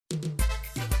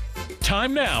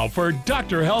Time now for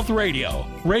Dr. Health Radio,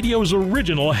 radio's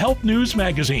original health news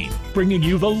magazine, bringing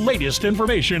you the latest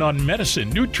information on medicine,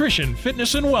 nutrition,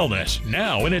 fitness, and wellness,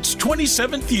 now in its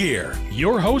 27th year.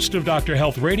 Your host of Dr.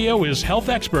 Health Radio is health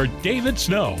expert David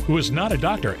Snow, who is not a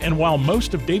doctor, and while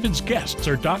most of David's guests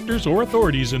are doctors or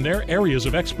authorities in their areas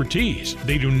of expertise,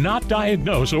 they do not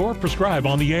diagnose or prescribe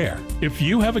on the air. If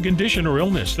you have a condition or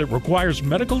illness that requires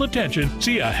medical attention,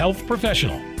 see a health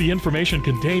professional. The information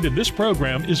contained in this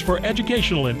program is for educational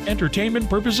and entertainment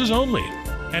purposes only.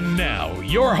 And now,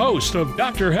 your host of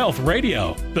Dr. Health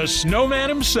Radio, the snowman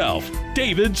himself,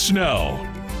 David Snow.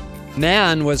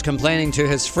 Man was complaining to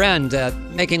his friend that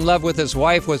making love with his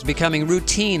wife was becoming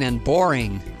routine and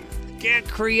boring. Get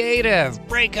creative,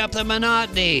 break up the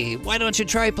monotony. Why don't you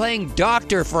try playing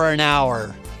doctor for an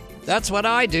hour? That's what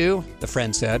I do, the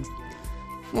friend said.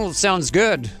 Well, it sounds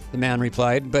good, the man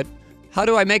replied, but how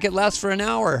do I make it last for an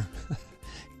hour?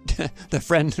 The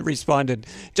friend responded,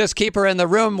 just keep her in the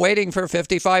room waiting for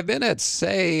 55 minutes.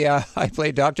 Say, I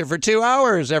play doctor for 2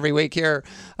 hours every week here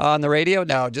on the radio.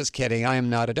 No, just kidding. I am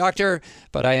not a doctor,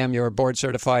 but I am your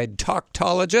board-certified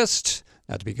talktologist.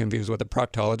 Not to be confused with a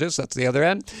proctologist, that's the other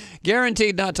end.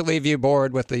 Guaranteed not to leave you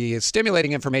bored with the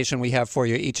stimulating information we have for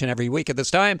you each and every week at this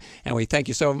time. And we thank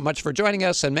you so much for joining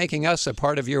us and making us a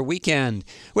part of your weekend,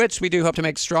 which we do hope to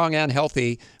make strong and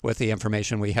healthy with the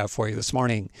information we have for you this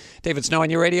morning. David Snow on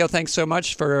your radio, thanks so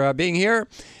much for being here.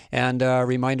 And a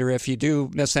reminder, if you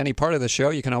do miss any part of the show,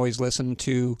 you can always listen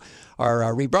to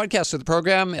our rebroadcast of the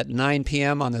program at 9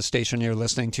 p.m. on the station you're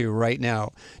listening to right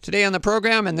now. Today on the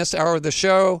program, in this hour of the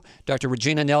show, Dr.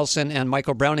 Regina Nelson and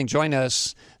Michael Browning join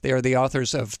us. They are the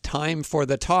authors of Time for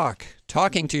the Talk,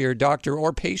 talking to your doctor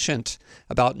or patient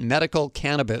about medical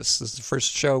cannabis. This is the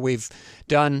first show we've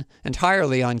done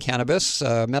entirely on cannabis,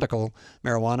 medical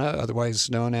marijuana,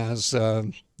 otherwise known as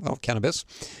cannabis.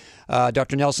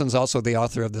 Dr. Nelson's also the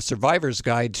author of The Survivor's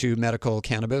Guide to Medical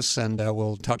Cannabis, and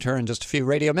we'll talk to her in just a few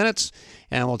radio minutes,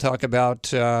 and we'll talk about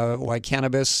why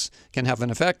cannabis can have an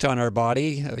effect on our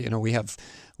body. We have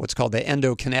what's called the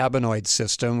endocannabinoid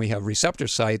system. We have receptor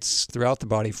sites throughout the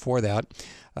body for that.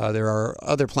 There are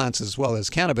other plants as well as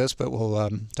cannabis, but we'll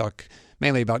talk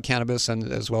mainly about cannabis, and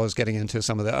as well as getting into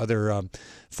some of the other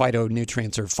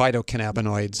phytonutrients or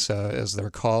phytocannabinoids, as they're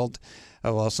called.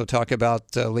 We'll also talk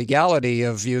about legality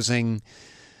of using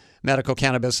medical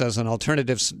cannabis as an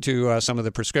alternative to some of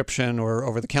the prescription or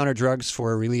over-the-counter drugs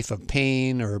for relief of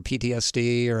pain or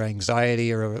PTSD or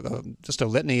anxiety or just a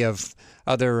litany of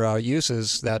other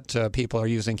uses that people are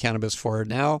using cannabis for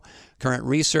now. Current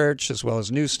research as well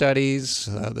as new studies,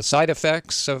 the side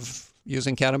effects of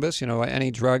using cannabis. Any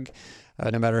drug,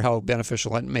 no matter how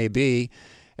beneficial it may be,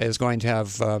 is going to have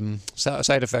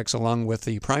side effects along with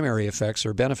the primary effects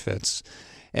or benefits.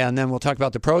 And then we'll talk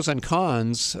about the pros and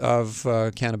cons of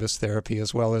cannabis therapy,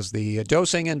 as well as the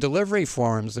dosing and delivery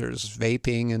forms. There's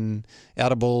vaping and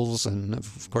edibles and,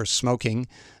 of course, smoking,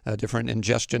 different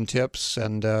ingestion tips.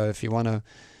 And if you want to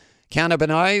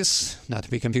cannabinize, not to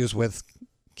be confused with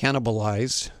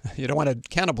cannibalize. You don't want to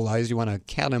cannibalize, you want to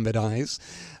cannabinize.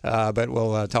 But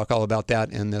we'll talk all about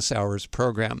that in this hour's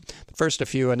program. But first, a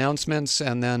few announcements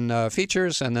and then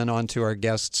features, and then on to our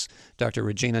guests, Dr.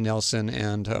 Regina Nelson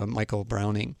and Michael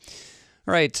Browning.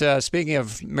 All right, speaking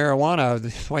of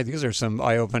marijuana, boy, these are some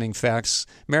eye-opening facts.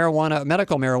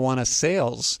 Medical marijuana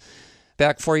sales.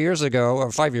 Back 4 years ago,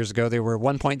 or 5 years ago, they were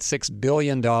 $1.6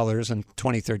 billion in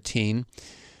 2013.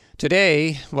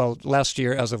 Today, as of last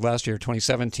year,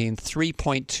 2017,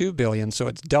 $3.2 billion, so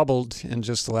it's doubled in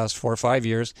just the last 4 or 5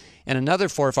 years. And another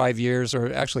 4 or 5 years,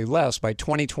 or actually less, by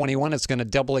 2021, it's going to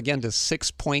double again to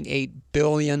 $6.8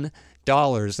 billion.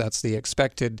 That's the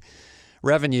expected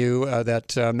revenue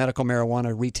that medical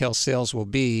marijuana retail sales will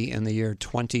be in the year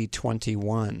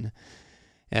 2021.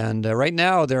 And right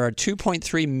now, there are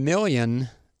 2.3 million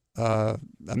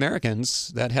Americans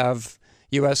that have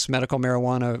U.S. medical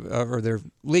marijuana, or they're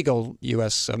legal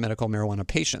U.S. Medical marijuana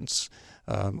patients.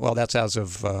 That's as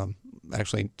of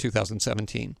actually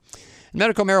 2017.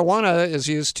 Medical marijuana is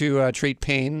used to treat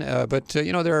pain, but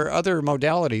there are other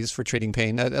modalities for treating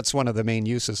pain. That's one of the main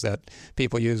uses that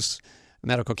people use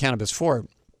medical cannabis for.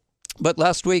 But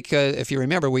last week, if you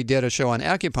remember, we did a show on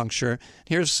acupuncture.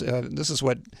 This is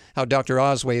how Dr.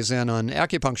 Oz weighs in on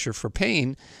acupuncture for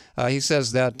pain. He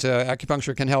says that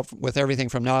acupuncture can help with everything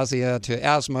from nausea to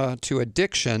asthma to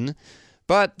addiction,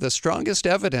 but the strongest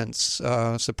evidence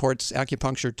supports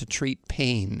acupuncture to treat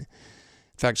pain.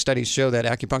 In fact, studies show that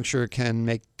acupuncture can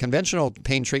make conventional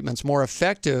pain treatments more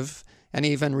effective and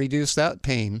even reduce that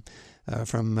pain.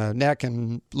 From neck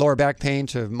and lower back pain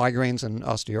to migraines and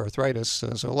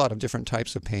osteoarthritis. So a lot of different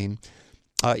types of pain,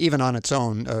 even on its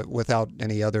own, without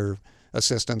any other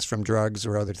assistance from drugs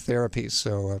or other therapies.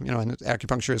 So, and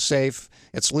acupuncture is safe.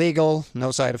 It's legal,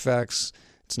 no side effects.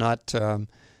 It's not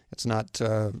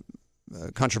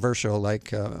controversial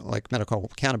like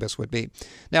medical cannabis would be.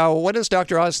 Now, what does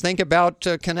Dr. Oz think about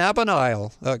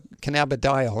cannabidiol?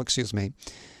 Excuse me.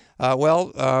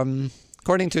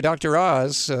 According to Dr.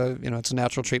 Oz, it's a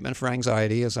natural treatment for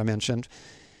anxiety, as I mentioned.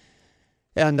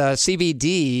 And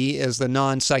CBD is the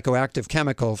non-psychoactive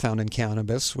chemical found in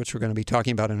cannabis, which we're going to be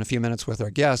talking about in a few minutes with our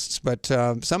guests. But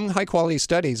some high-quality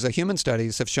studies, human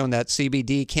studies, have shown that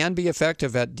CBD can be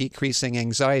effective at decreasing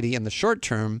anxiety in the short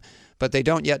term, but they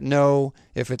don't yet know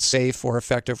if it's safe or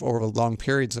effective over long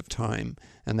periods of time.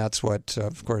 And that's what,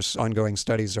 of course, ongoing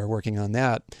studies are working on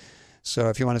that. So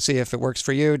if you want to see if it works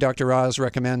for you, Dr. Oz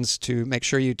recommends to make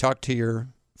sure you talk to your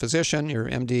physician, your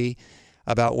MD,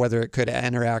 about whether it could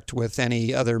interact with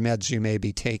any other meds you may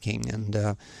be taking. And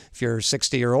if you're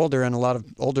 60 or older, and a lot of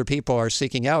older people are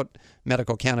seeking out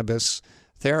medical cannabis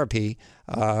therapy,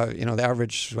 the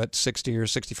average 60 or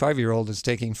 65-year-old is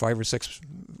taking 4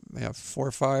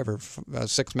 or 5 or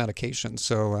 6 medications.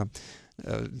 So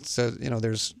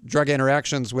there's drug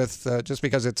interactions with, just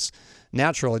because it's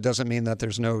natural, it doesn't mean that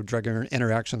there's no drug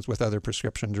interactions with other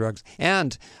prescription drugs.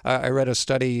 And I read a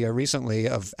study recently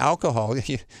of alcohol.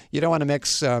 You don't want to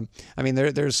mix,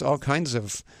 there's all kinds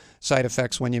of side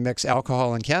effects when you mix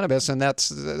alcohol and cannabis, and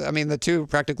the two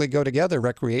practically go together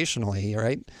recreationally,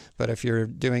 right? But if you're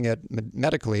doing it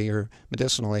medically or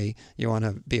medicinally, you want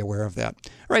to be aware of that.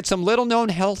 All right, some little-known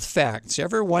health facts. You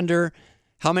ever wonder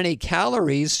how many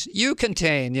calories you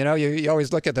contain? You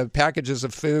always look at the packages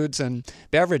of foods and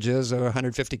beverages,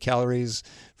 150 calories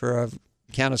for a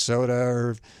can of soda or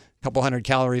a couple hundred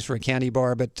calories for a candy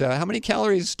bar. But how many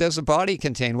calories does a body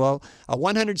contain? Well, a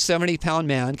 170-pound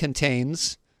man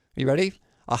contains, are you ready?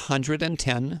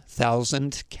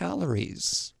 110,000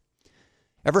 calories.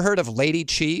 Ever heard of Lady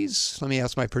Cheese? Let me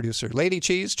ask my producer. Lady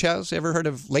Cheese, Chaz, ever heard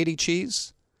of Lady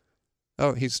Cheese?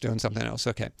 Oh, he's doing something else.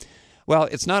 Okay. Well,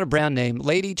 it's not a brand name.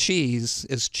 Lady Cheese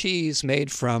is cheese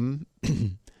made from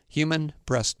human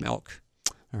breast milk.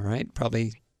 All right,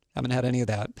 probably haven't had any of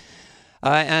that.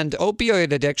 And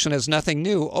opioid addiction is nothing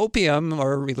new. Opium,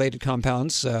 or related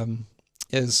compounds,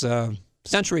 is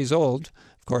centuries old,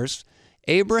 of course.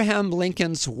 Abraham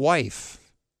Lincoln's wife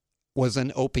was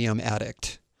an opium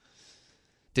addict.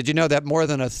 Did you know that more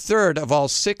than a third of all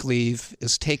sick leave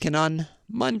is taken on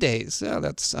Mondays? Oh,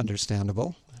 that's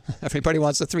understandable. Everybody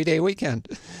wants a 3-day weekend.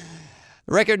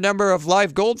 The record number of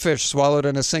live goldfish swallowed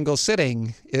in a single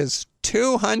sitting is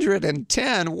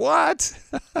 210. What?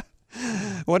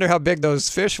 Wonder how big those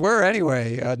fish were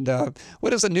anyway. And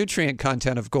what is the nutrient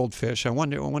content of goldfish? I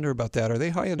wonder about that. Are they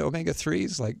high in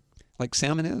omega-3s like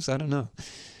salmon is? I don't know.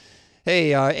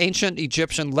 Hey, ancient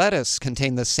Egyptian lettuce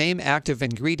contained the same active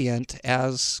ingredient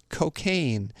as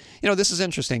cocaine. This is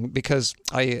interesting because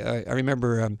I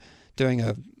remember doing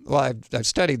I've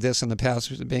studied this in the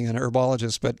past, being an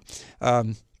herbologist, but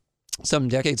some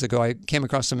decades ago I came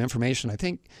across some information. I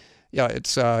think,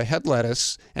 it's head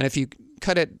lettuce, and if you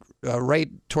cut it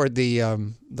right toward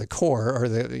the core, or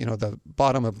the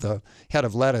bottom of the head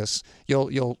of lettuce,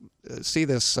 you'll see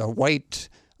this white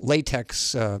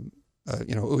latex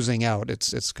oozing out.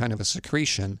 It's kind of a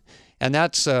secretion. And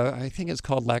that's, I think it's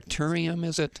called lacturium,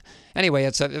 is it? Anyway,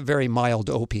 it's a very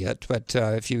mild opiate. But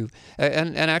if you,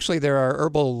 and actually there are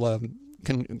herbal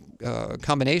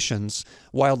combinations,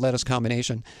 wild lettuce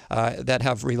combination, that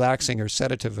have relaxing or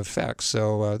sedative effects.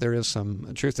 So there is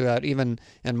some truth to that, even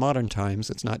in modern times.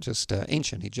 It's not just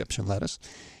ancient Egyptian lettuce.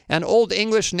 And Old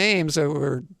English names,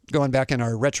 we're going back in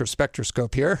our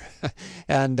retrospectroscope here,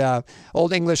 and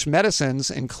Old English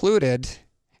medicines included,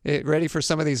 ready for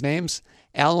some of these names?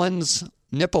 Allen's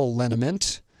nipple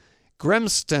liniment,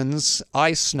 Grimston's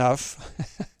eye snuff,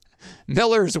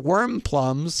 Miller's worm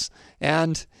plums,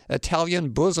 and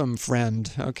Italian bosom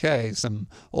friend. Okay, some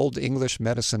Old English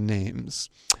medicine names.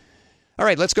 All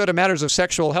right, let's go to matters of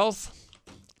sexual health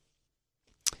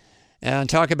and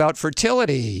talk about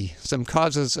fertility, some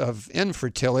causes of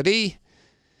infertility.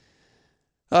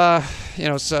 So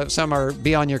some are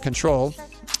beyond your control,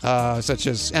 such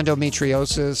as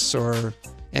endometriosis or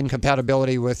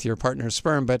incompatibility with your partner's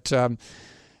sperm. But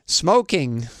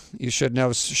smoking, you should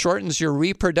know, shortens your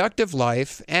reproductive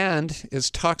life and is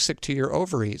toxic to your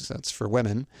ovaries. That's for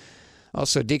women.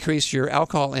 Also, decrease your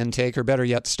alcohol intake, or better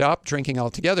yet, stop drinking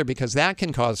altogether, because that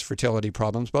can cause fertility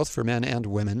problems, both for men and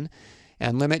women.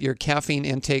 And limit your caffeine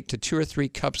intake to 2 or 3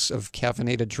 cups of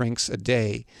caffeinated drinks a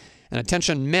day. And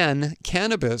attention men,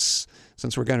 cannabis,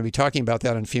 since we're going to be talking about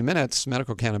that in a few minutes,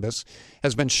 medical cannabis,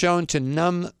 has been shown to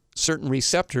numb certain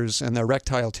receptors in the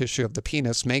erectile tissue of the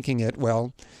penis, making it,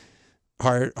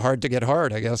 hard to get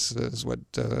hard, I guess, is what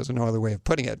there's no other way of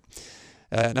putting it.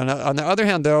 And on the other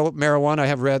hand, though, marijuana, I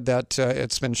have read that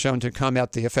it's been shown to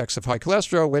combat the effects of high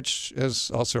cholesterol, which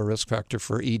is also a risk factor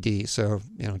for ED. So,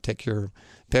 take your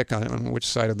pick on which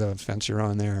side of the fence you're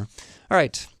on there. All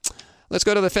right, let's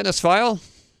go to the fitness file.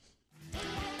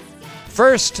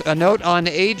 First, a note on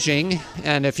aging,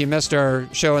 and if you missed our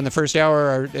show in the first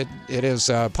hour, it is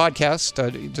a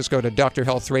podcast. Just go to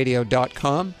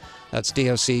drhealthradio.com. That's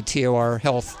DOCTOR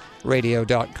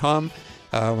healthradio.com.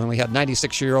 When we had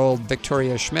 96-year-old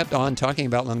Victoria Schmidt on talking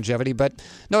about longevity. But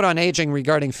note on aging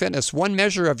regarding fitness, one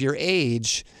measure of your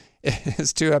age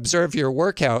is to observe your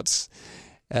workouts.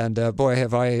 And boy,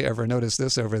 have I ever noticed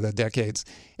this over the decades.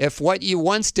 If what you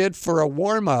once did for a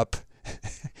warm-up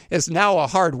is now a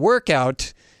hard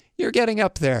workout, you're getting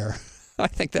up there. I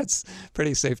think that's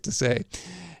pretty safe to say.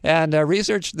 And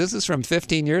research, this is from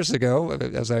 15 years ago,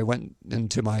 as I went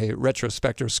into my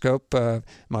retrospectroscope,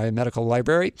 my medical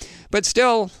library. But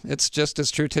still, it's just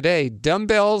as true today.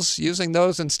 Dumbbells, using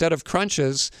those instead of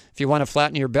crunches if you want to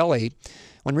flatten your belly.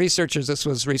 When this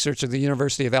was research at the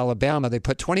University of Alabama, they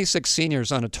put 26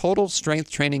 seniors on a total strength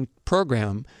training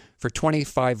program for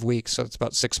 25 weeks, so it's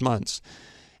about 6 months.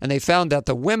 And they found that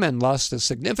the women lost a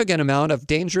significant amount of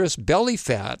dangerous belly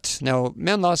fat. Now,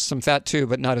 men lost some fat too,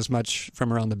 but not as much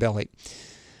from around the belly.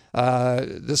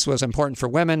 This was important for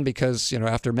women because,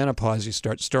 after menopause, you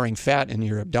start storing fat in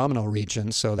your abdominal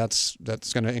region. So that's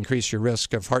going to increase your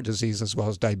risk of heart disease as well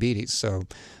as diabetes. So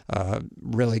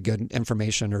really good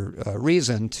information or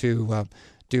reason to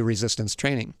do resistance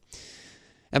training.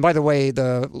 And by the way,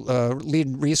 the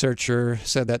lead researcher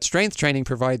said that strength training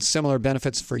provides similar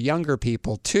benefits for younger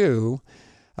people too.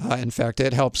 In fact,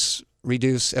 it helps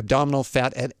reduce abdominal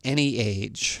fat at any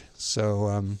age.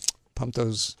 So pump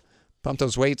those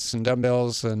weights and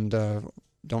dumbbells, and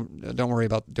don't worry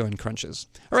about doing crunches.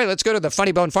 All right, let's go to the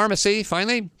Funny Bone Pharmacy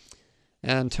finally,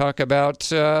 and talk about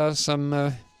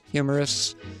some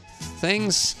humorous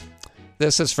things.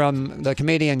 This is from the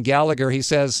comedian Gallagher. He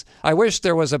says, "I wish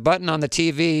there was a button on the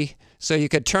TV so you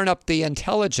could turn up the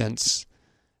intelligence."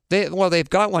 They've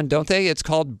got one, don't they? It's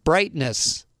called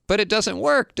brightness, but it doesn't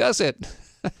work, does it?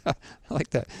 I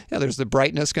like that. Yeah, there's the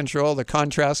brightness control, the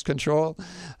contrast control,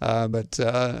 but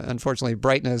unfortunately,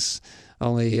 brightness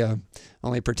only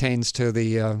pertains to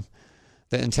the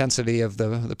intensity of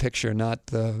the picture, not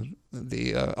the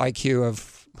IQ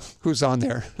of who's on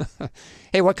there.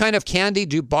 Hey, what kind of candy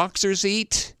do boxers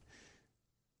eat?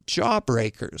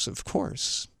 Jawbreakers, of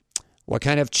course. What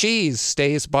kind of cheese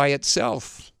stays by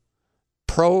itself?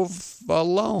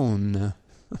 Provolone.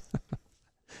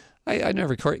 I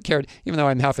never cared, even though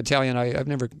I'm half Italian, I've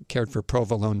never cared for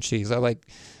provolone cheese. I like,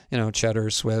 cheddar,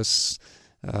 Swiss,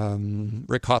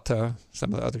 ricotta,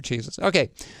 some of the other cheeses. Okay,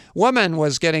 woman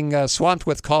was getting swamped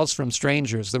with calls from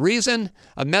strangers. The reason?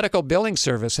 A medical billing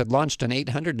service had launched an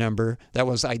 800 number that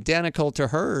was identical to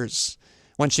hers.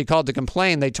 When she called to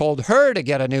complain, they told her to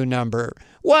get a new number.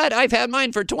 "What? I've had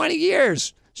mine for 20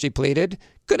 years, she pleaded.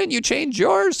 "Couldn't you change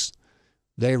yours?"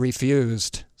 They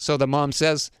refused. So the mom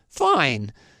says,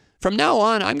 "Fine. From now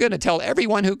on, I'm going to tell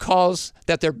everyone who calls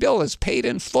that their bill is paid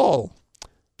in full."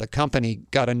 The company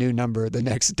got a new number the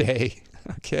next day.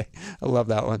 Okay, I love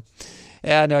that one.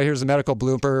 And here's a medical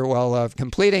blooper. While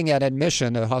completing an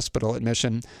admission, a hospital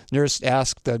admission, nurse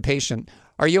asked the patient,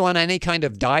 "Are you on any kind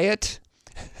of diet?"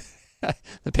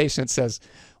 The patient says,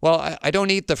 "Well, I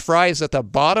don't eat the fries at the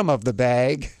bottom of the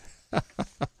bag." I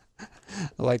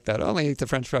like that. Only eat the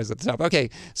French fries at the top. Okay,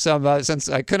 so since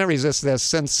I couldn't resist this,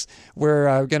 since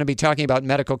we're going to be talking about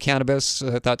medical cannabis,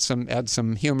 I thought add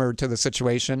some humor to the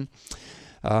situation.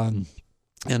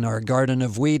 In our Garden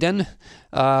of Whedon,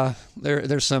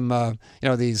 there's some,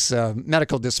 these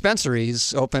medical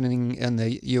dispensaries opening in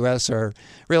the U.S. are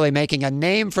really making a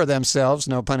name for themselves,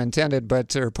 no pun intended,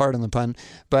 or pardon the pun.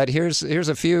 But here's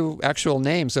a few actual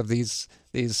names of these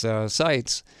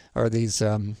sites or these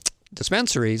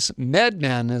dispensaries.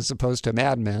 MedMen as opposed to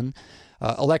Madmen.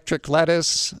 Electric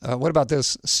Lettuce. What about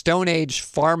this? Stone Age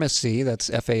Pharmacy. That's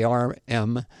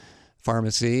FARM.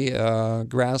 Pharmacy,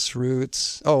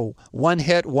 Grassroots, One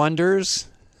Hit Wonders,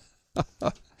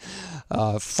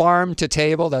 Farm to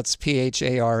Table, that's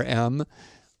PHARM,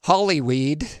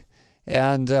 Hollyweed,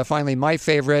 and finally my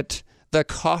favorite, The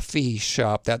Coffee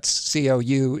Shop, that's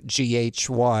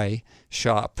COUGHY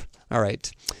shop. All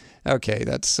right. Okay,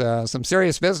 that's some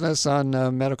serious business on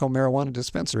medical marijuana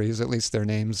dispensaries. At least their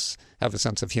names have a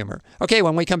sense of humor. Okay,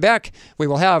 when we come back, we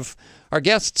will have our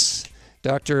guests,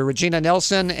 Dr. Regina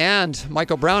Nelson and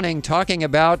Michael Browning, talking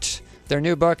about their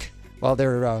new book,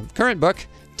 their current book,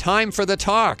 Time for the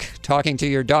Talk, talking to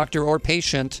your doctor or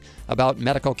patient about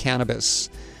medical cannabis.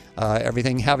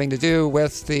 everything having to do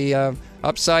with the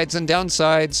upsides and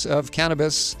downsides of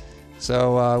cannabis.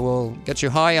 So we'll get you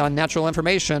high on natural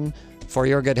information for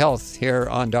your good health here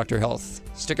on Dr. Health.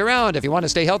 Stick around if you want to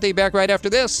stay healthy. Back right after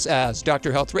this as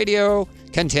Dr. Health Radio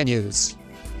continues.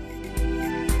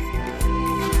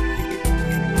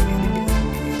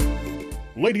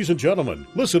 Ladies and gentlemen,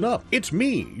 listen up. It's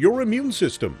me, your immune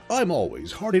system. I'm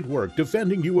always hard at work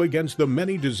defending you against the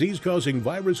many disease-causing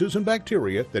viruses and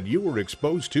bacteria that you are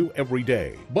exposed to every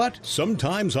day. But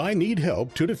sometimes I need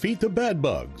help to defeat the bad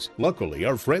bugs. Luckily,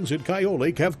 our friends at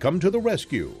Kyolic have come to the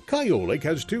rescue. Kyolic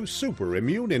has 2 super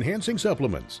immune-enhancing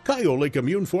supplements, Kyolic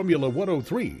Immune Formula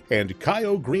 103 and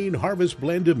Kyo Green Harvest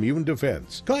Blend Immune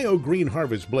Defense. Kyo Green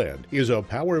Harvest Blend is a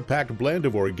power-packed blend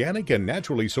of organic and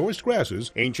naturally sourced grasses,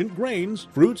 ancient grains,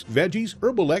 fruits, veggies,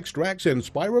 herbal extracts, and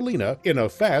spirulina in a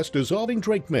fast-dissolving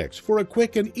drink mix for a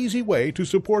quick and easy way to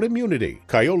support immunity.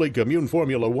 Kyolic Immune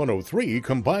Formula 103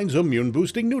 combines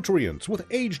immune-boosting nutrients with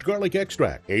aged garlic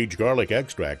extract. Aged garlic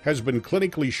extract has been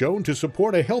clinically shown to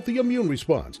support a healthy immune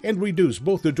response and reduce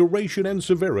both the duration and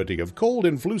severity of cold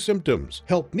and flu symptoms.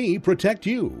 Help me protect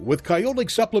you with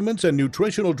Kyolic supplements and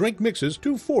nutritional drink mixes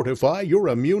to fortify your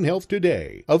immune health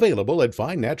today. Available at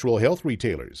fine natural health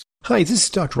retailers. Hi, this is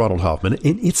Dr. Ronald Hoffman,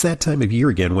 and it's that time of year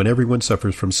again when everyone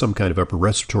suffers from some kind of upper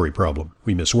respiratory problem.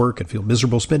 We miss work and feel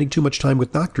miserable spending too much time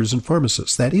with doctors and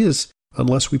pharmacists. That is,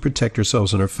 unless we protect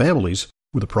ourselves and our families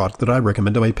with a product that I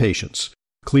recommend to my patients.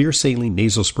 Clear Saline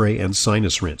Nasal Spray and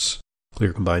Sinus Rinse.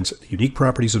 Clear combines the unique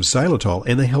properties of xylitol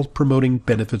and the health-promoting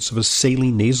benefits of a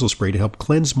saline nasal spray to help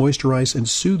cleanse, moisturize, and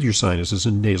soothe your sinuses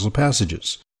and nasal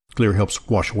passages. Clear helps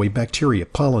wash away bacteria,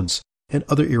 pollens, and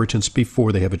other irritants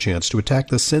before they have a chance to attack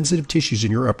the sensitive tissues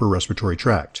in your upper respiratory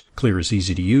tract. Clear is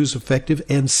easy to use, effective,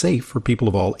 and safe for people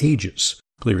of all ages.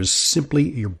 Clear is simply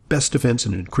your best defense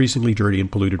in an increasingly dirty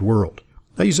and polluted world.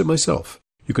 I use it myself.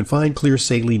 You can find Clear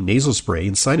Saline Nasal Spray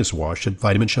and Sinus Wash at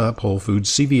Vitamin Shoppe, Whole Foods,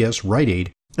 CVS, Rite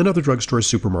Aid, and other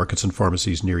drugstores, supermarkets, and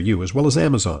pharmacies near you, as well as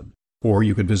Amazon. Or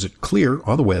you can visit Clear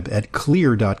on the web at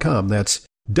clear.com. That's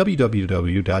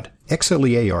www.xlear.com.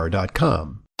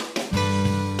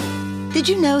 Did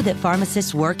you know that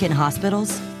pharmacists work in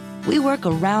hospitals? We work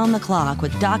around the clock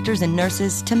with doctors and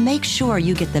nurses to make sure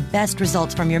you get the best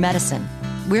results from your medicine.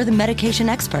 We're the medication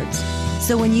experts.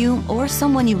 So when you or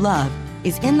someone you love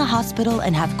is in the hospital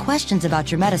and have questions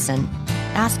about your medicine,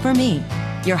 ask for me,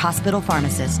 your hospital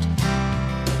pharmacist.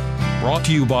 Brought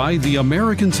to you by the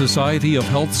American Society of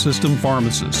Health System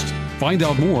Pharmacists. Find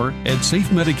out more at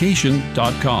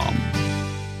safemedication.com.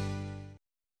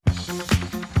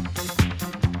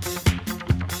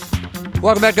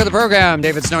 Welcome back to the program.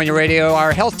 David Snow on your radio.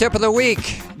 Our health tip of the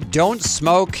week: don't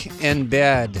smoke in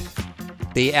bed.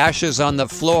 The ashes on the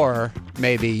floor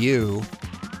may be you.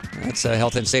 That's a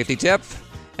health and safety tip.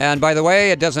 And by the way,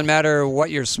 it doesn't matter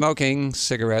what you're smoking,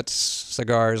 cigarettes,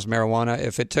 cigars, marijuana.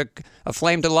 If it took a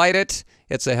flame to light it,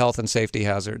 it's a health and safety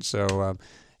hazard. So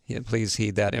please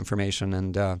heed that information,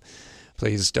 and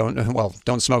please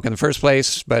don't smoke in the first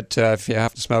place, but if you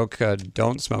have to smoke,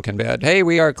 don't smoke in bed. Hey,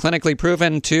 we are clinically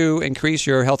proven to increase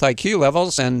your health IQ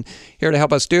levels, and here to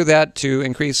help us do that, to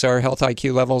increase our health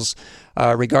IQ levels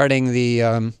regarding the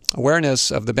awareness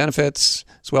of the benefits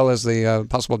as well as the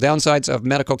possible downsides of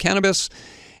medical cannabis,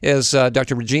 is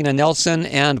Dr. Regina Nelson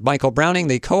and Michael Browning,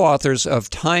 the co-authors of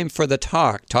Time for the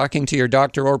Talk, talking to your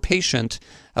doctor or patient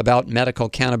about medical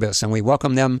cannabis. And we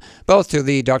welcome them both to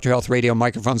the Dr. Health Radio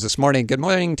microphones this morning. Good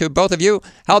morning to both of you.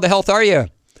 How the health are you?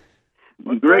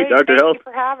 Great, Dr. Health. Thank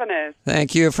you for having us.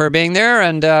 Thank you for being there.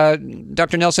 And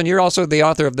Dr. Nelson, you're also the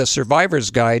author of the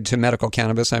Survivor's Guide to Medical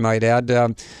Cannabis, I might add.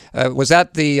 Was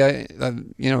that the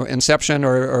inception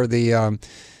or the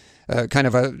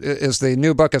is the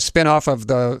new book a spin-off of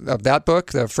that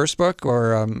book, the first book,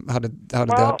 or how did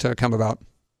that come about?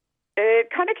 It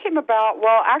kind of came about,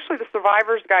 actually the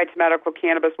Survivor's Guide to Medical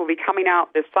Cannabis will be coming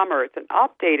out this summer. It's an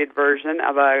updated version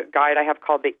of a guide I have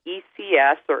called the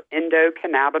ECS, or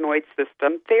Endocannabinoid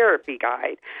System Therapy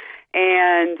Guide.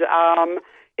 And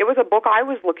it was a book I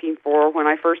was looking for when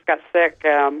I first got sick.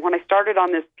 When I started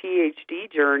on this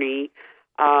PhD journey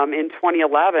in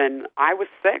 2011, I was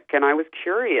sick, and I was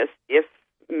curious if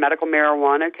medical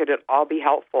marijuana could at all be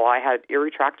helpful. I had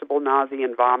irretractable nausea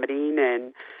and vomiting,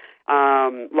 and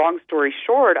long story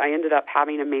short, I ended up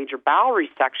having a major bowel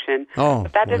resection,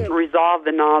 but that didn't resolve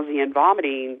the nausea and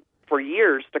vomiting for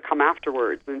years to come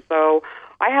afterwards. And so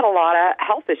I had a lot of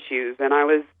health issues, and I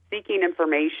was seeking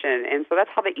information. And so that's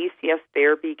how the ECS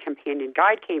Therapy Companion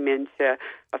Guide came into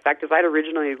effect, as I'd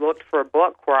originally looked for a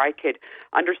book where I could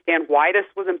understand why this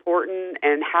was important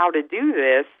and how to do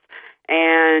this.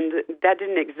 And that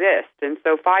didn't exist. And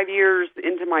so 5 years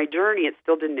into my journey, it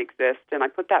still didn't exist. And I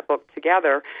put that book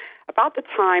together about the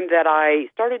time that I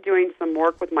started doing some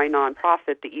work with my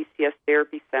nonprofit, the ECS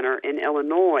Therapy Center in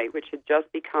Illinois, which had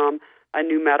just become a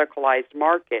new medicalized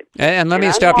market. And let me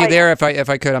stop you there if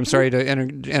I could. I'm sorry to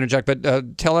interject,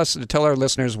 but tell our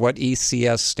listeners what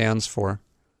ECS stands for.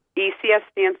 ECS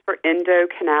stands for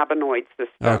endocannabinoid system.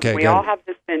 Okay, we good. all have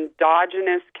this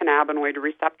endogenous cannabinoid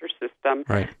receptor system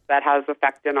that has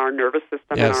effect in our nervous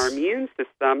system and our immune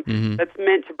system that's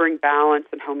meant to bring balance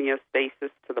and homeostasis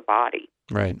to the body.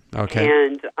 Right, okay.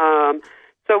 And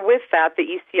so with that, the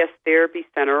ECS Therapy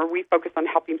Center, we focus on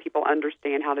helping people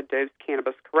understand how to dose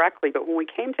cannabis correctly. But when we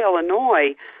came to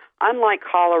Illinois, unlike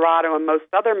Colorado and most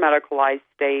other medicalized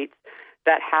states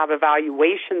that have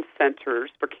evaluation centers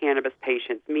for cannabis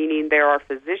patients, meaning there are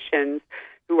physicians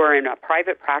who are in a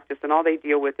private practice and all they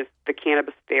deal with is the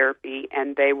cannabis therapy,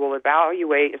 and they will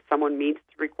evaluate if someone meets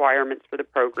the requirements for the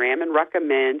program and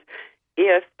recommend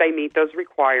if they meet those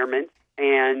requirements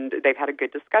and they've had a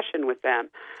good discussion with them.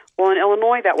 Well, in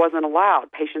Illinois, that wasn't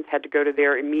allowed. Patients had to go to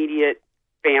their immediate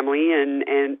family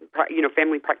and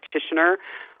family practitioner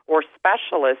or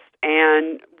specialist.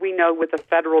 And we know with the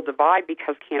federal divide,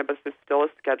 because cannabis is still a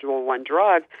Schedule I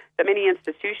drug, that many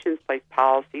institutions place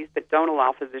policies that don't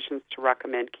allow physicians to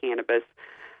recommend cannabis.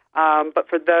 But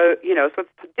for so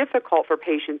it's difficult for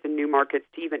patients in new markets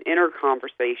to even enter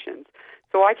conversations.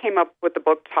 So I came up with the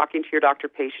book, Talking to Your Doctor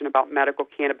Patient, about medical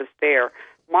cannabis there.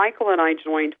 Michael and I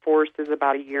joined forces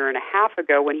about 1.5 years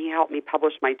ago when he helped me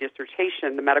publish my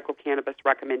dissertation, The Medical Cannabis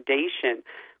Recommendation,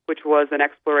 which was an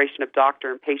exploration of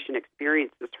doctor and patient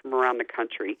experiences from around the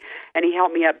country. And he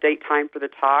helped me update Time for the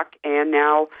Talk, and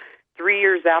now 3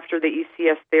 years after the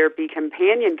ECS Therapy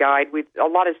Companion Guide, a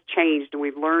lot has changed and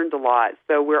we've learned a lot.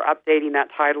 So we're updating that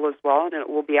title as well, and it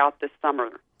will be out this summer.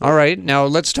 All right. Now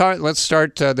let's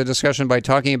start the discussion by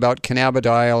talking about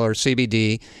cannabidiol or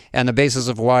CBD and the basis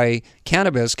of why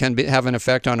cannabis can have an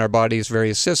effect on our body's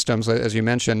various systems, as you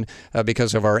mentioned,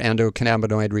 because of our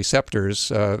endocannabinoid receptors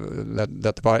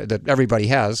that everybody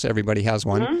has. Everybody has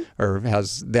one or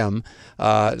has them.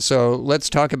 So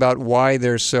let's talk about why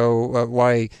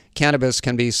why cannabis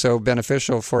can be so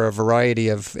beneficial for a variety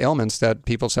of ailments that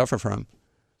people suffer from.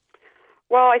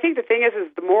 Well, I think the thing is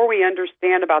the more we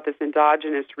understand about this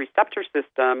endogenous receptor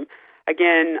system,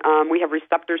 again, we have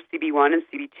receptors, CB1 and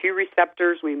CB2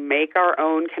 receptors. We make our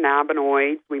own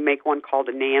cannabinoids. We make one called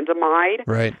anandamide,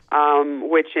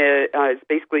 which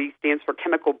basically stands for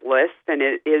chemical bliss, and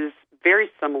it is very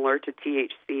similar to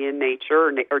THC in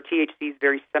nature, or THC is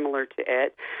very similar to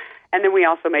it. And then we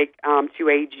also make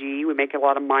 2-AG. We make a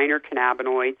lot of minor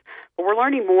cannabinoids. But we're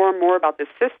learning more and more about this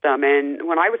system. And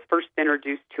when I was first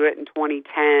introduced to it in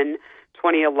 2010,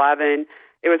 2011,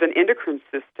 it was an endocrine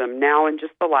system. Now, in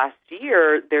just the last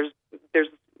year, there's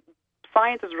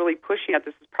science is really pushing that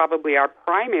this is probably our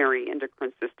primary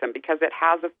endocrine system because it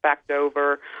has effect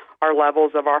over our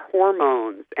levels of our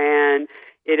hormones. And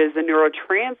it is a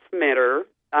neurotransmitter.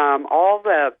 All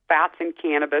the fats in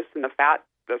cannabis and the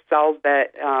cells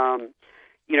that,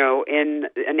 in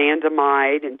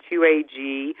anandamide and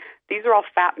 2-AG, these are all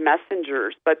fat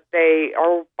messengers, but they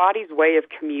are our body's way of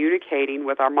communicating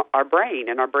with our brain,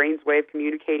 and our brain's way of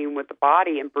communicating with the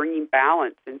body and bringing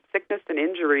balance. And sickness and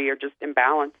injury are just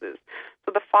imbalances.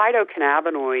 So the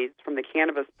phytocannabinoids from the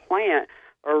cannabis plant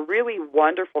are a really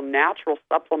wonderful natural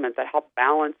supplement that help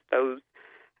balance those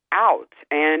out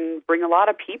and bring a lot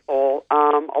of people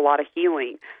a lot of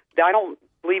healing. I don't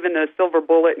believe in the silver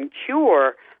bullet and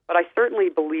cure, but I certainly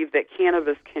believe that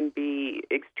cannabis can be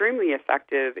extremely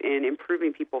effective in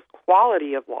improving people's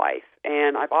quality of life.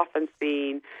 And I've often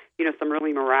seen, some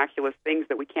really miraculous things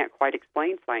that we can't quite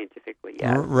explain scientifically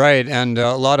yet. Right, and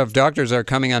a lot of doctors are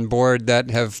coming on board that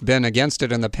have been against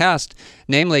it in the past,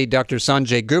 namely Dr.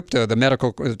 Sanjay Gupta,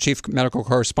 the chief medical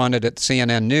correspondent at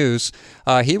CNN News.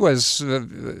 He was,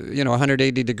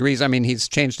 180 degrees. I mean, he's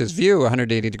changed his view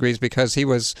 180 degrees because he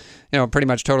was, pretty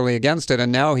much totally against it,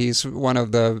 and now he's one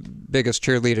of the biggest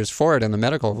cheerleaders for it in the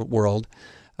medical world.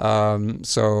 That's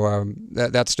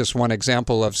just one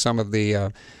example of some of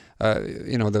the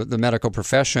the medical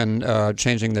profession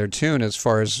changing their tune as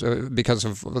far as because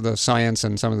of the science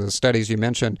and some of the studies you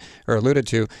mentioned or alluded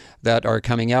to that are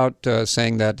coming out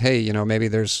saying that, hey, maybe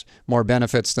there's more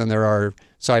benefits than there are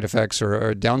side effects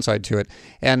or downside to it.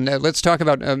 And let's talk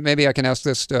about, maybe I can ask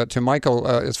this to Michael,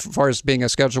 as far as being a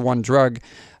Schedule I drug,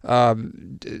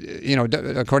 according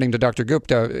to Dr.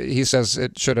 Gupta, he says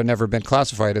it should have never been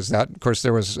classified as that. Of course,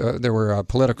 there were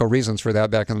political reasons for that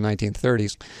back in the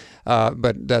 1930s.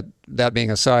 But that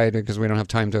being aside, because we don't have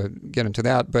time to get into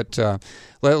that, but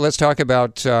let's talk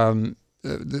about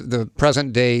the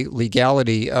present day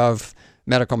legality of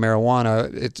medical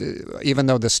marijuana. Even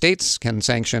though the states can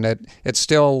sanction it, it's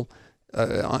still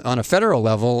on a federal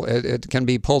level. It can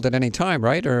be pulled at any time,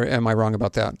 right? Or am I wrong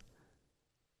about that?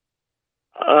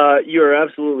 You're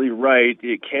absolutely right.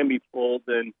 It can be pulled,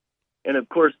 and of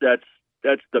course that's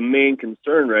the main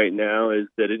concern right now, is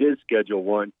that it is Schedule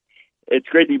 1. It's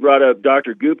great that you brought up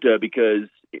Dr. Gupta, because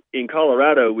in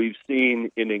Colorado we've seen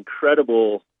an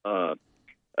incredible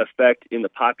effect in the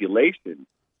population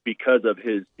because of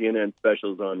his CNN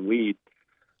specials on weed.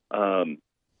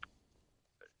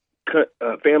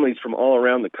 Families from all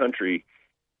around the country,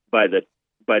 by the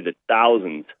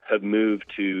thousands, have moved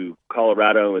to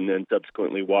Colorado and then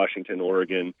subsequently Washington,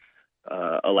 Oregon,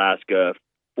 Alaska,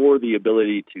 for the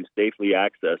ability to safely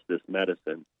access this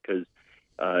medicine. Because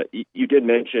you did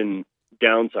mention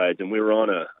downsides, and we were on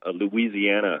a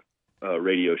Louisiana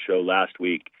radio show last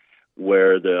week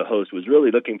where the host was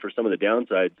really looking for some of the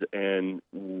downsides. And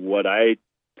what I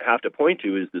have to point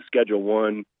to is the Schedule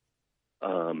 1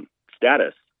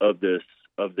 status of this,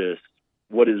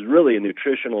 what is really a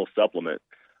nutritional supplement.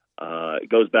 It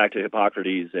goes back to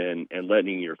Hippocrates and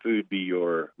letting your food be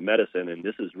your medicine. And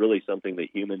this is really something that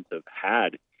humans have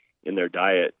had in their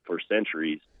diet for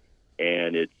centuries.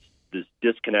 And it's this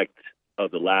disconnect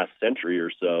of the last century or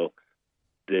so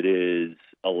that is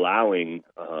allowing,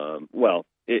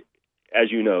 as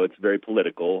you know, it's very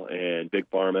political, and Big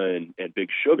Pharma and Big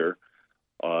Sugar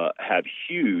have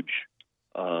huge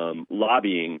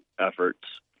lobbying efforts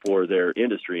for their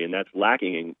industry, and that's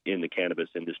lacking in the cannabis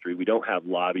industry. We don't have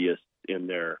lobbyists in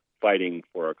there fighting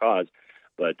for our cause,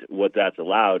 but what that's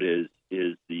allowed is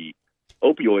the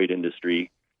opioid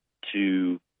industry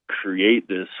to create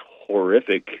this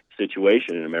horrific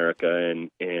situation in America,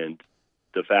 and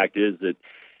the fact is that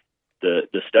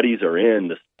the studies are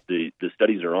in, the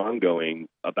studies are ongoing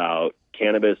about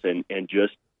cannabis and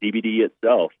just CBD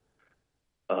itself,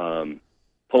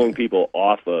 pulling people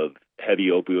off of heavy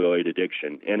opioid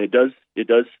addiction. And it does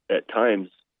at times,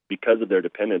 because of their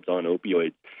dependence on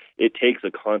opioids, it takes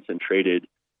a concentrated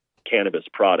cannabis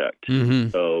product. Mm-hmm.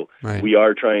 So right. We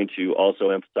are trying to also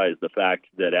emphasize the fact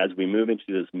that as we move into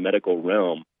this medical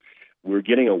realm, we're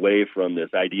getting away from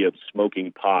this idea of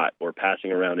smoking pot or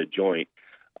passing around a joint.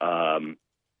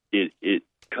 It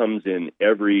comes in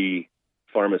every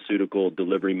pharmaceutical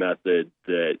delivery method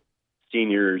that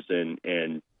seniors and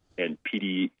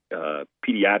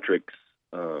pediatrics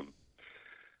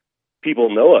people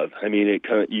know of. I mean,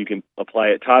 you can apply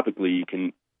it topically, you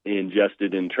can ingest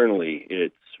it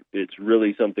internally. It's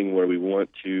really something where we want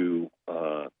to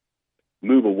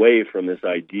move away from this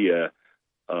idea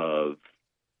of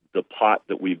the pot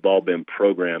that we've all been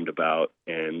programmed about,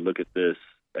 and look at this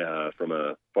from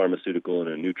a pharmaceutical and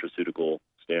a nutraceutical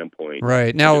standpoint.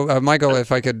 Right. Now, Michael,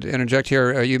 if I could interject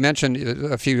here, you mentioned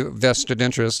a few vested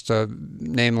interests,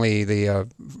 namely the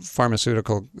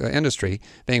pharmaceutical industry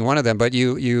being one of them, but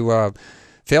you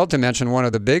failed to mention one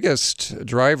of the biggest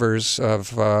drivers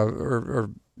of or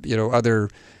other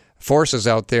forces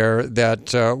out there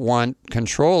that want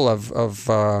control of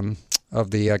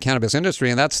the cannabis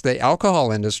industry, and that's the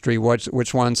alcohol industry,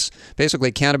 which wants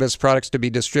basically cannabis products to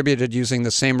be distributed using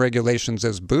the same regulations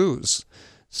as booze.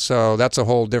 So that's a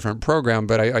whole different program,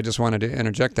 but I just wanted to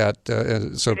interject that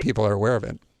so people are aware of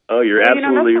it. Oh, you're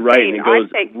absolutely right, and it goes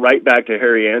right back to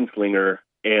Harry Anslinger,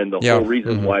 and the whole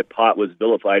reason why pot was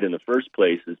vilified in the first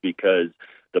place is because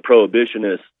the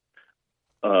prohibitionists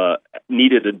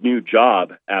needed a new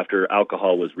job after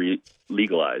alcohol was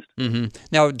legalized. Mm-hmm.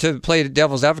 Now, to play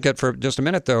devil's advocate for just a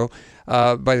minute, though,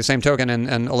 by the same token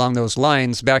and along those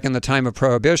lines, back in the time of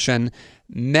Prohibition,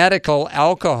 medical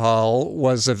alcohol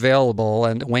was available,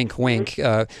 and wink, wink,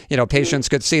 patients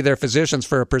could see their physicians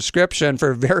for a prescription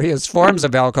for various forms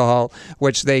of alcohol,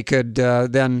 which they could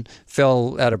then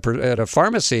fill at a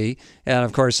pharmacy. And,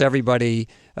 of course, everybody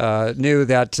knew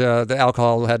that the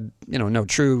alcohol had, no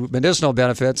true medicinal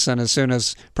benefits. And as soon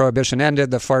as Prohibition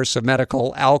ended, the farce of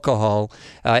medical alcohol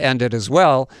ended as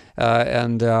well.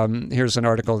 And here's an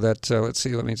article that,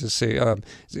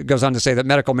 it goes on to say that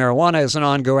medical marijuana is an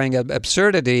ongoing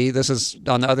absurdity. This is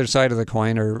on the other side of the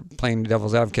coin, or playing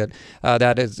devil's advocate,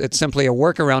 that it's simply a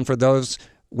workaround for those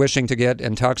wishing to get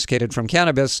intoxicated from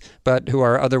cannabis, but who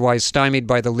are otherwise stymied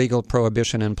by the legal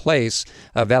prohibition in place.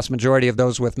 A vast majority of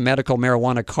those with medical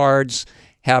marijuana cards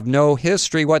have no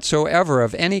history whatsoever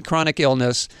of any chronic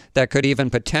illness that could even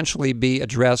potentially be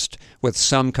addressed with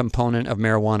some component of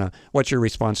marijuana. What's your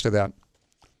response to that?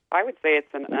 I would say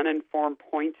it's an uninformed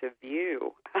point of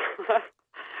view.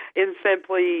 It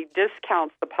simply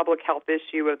discounts the public health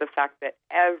issue of the fact that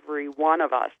every one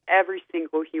of us, every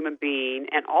single human being,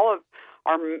 and all of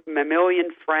our mammalian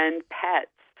friend pets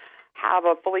have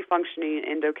a fully functioning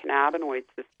endocannabinoid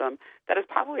system that is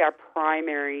probably our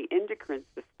primary endocrine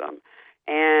system.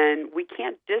 And we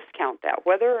can't discount that.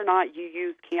 Whether or not you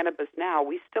use cannabis now,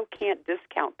 we still can't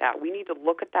discount that. We need to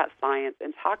look at that science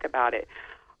and talk about it.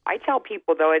 I tell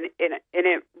people, though, and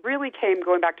it really came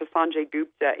going back to Sanjay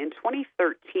Gupta, in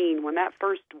 2013, when that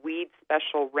first weed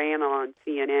special ran on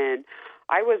CNN,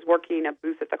 I was working a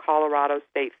booth at the Colorado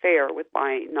State Fair with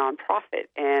my nonprofit,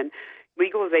 and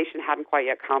legalization hadn't quite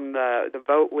yet come. The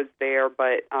vote was there,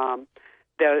 but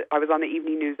I was on the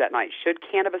evening news that night. Should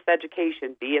cannabis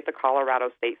education be at the Colorado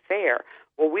State Fair?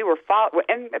 Well, we were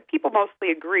and people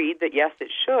mostly agreed that yes, it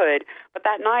should. But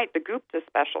that night, the Gupta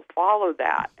special followed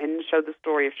that and showed the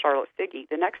story of Charlotte Figge.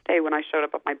 The next day, when I showed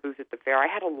up at my booth at the fair, I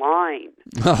had a line.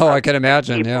 Oh, I can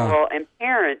imagine. People Yeah. and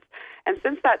parents. And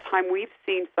since that time, we've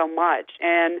seen so much.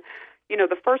 And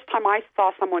the first time I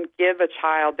saw someone give a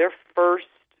child their first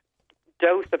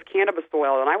dose of cannabis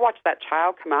oil, and I watched that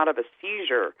child come out of a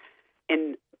seizure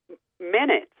in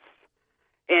minutes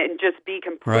and just be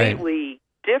completely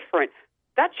different.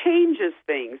 That changes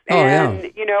things.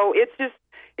 And,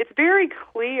 it's very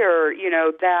clear,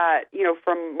 that,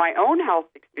 from my own health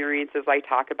experiences I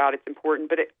talk about, it's important,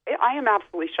 but I am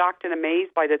absolutely shocked and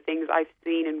amazed by the things I've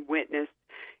seen and witnessed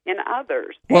in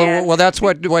others. Well, that's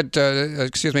what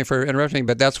excuse me for interrupting,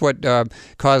 but that's what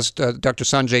caused Dr.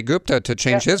 Sanjay Gupta to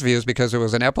change his views, because it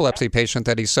was an epilepsy patient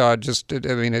that he saw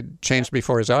it changed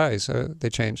before his eyes. They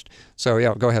changed. So,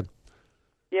 yeah, go ahead.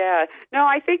 Yeah. No,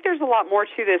 I think there's a lot more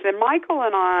to this. And Michael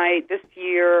and I this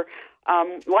year,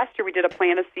 last year we did a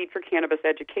Plant a Seed for Cannabis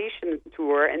education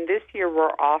tour, and this year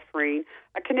we're offering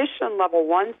a Clinician Level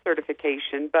 1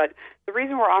 certification. But the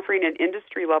reason we're offering an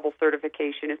industry-level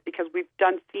certification is because we've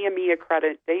done CME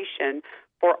accreditation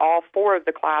for all 4 of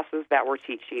the classes that we're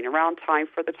teaching, around time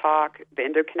for the talk, the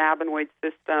endocannabinoid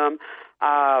system,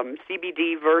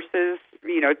 CBD versus,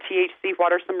 THC.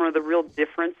 What are some of the real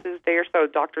differences there, so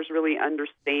doctors really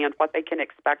understand what they can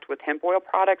expect with hemp oil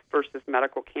products versus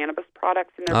medical cannabis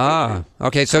products in their patients.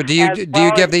 Okay. So do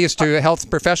you give these to health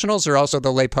professionals or also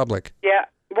the lay public? Yeah.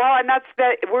 Well, and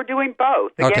we're doing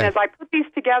both. Again, Okay. as I put these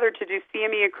together to do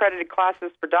CME accredited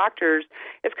classes for doctors,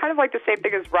 it's kind of like the same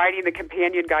thing as writing the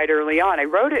companion guide early on. I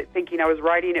wrote it thinking I was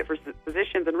writing it for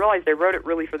physicians and realized I wrote it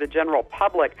really for the general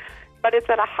public, but it's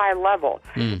at a high level.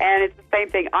 And it's the same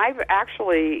thing. I've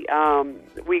actually,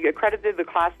 we accredited the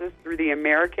classes through the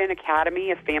American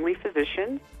Academy of Family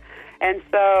Physicians. And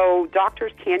so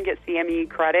doctors can get CME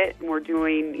credit, and we're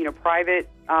doing, private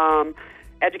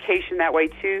education that way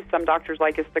too. Some doctors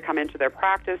like us to come into their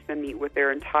practice and meet with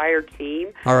their entire team.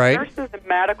 All right. Nurses and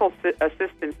medical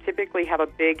assistants typically have a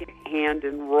big hand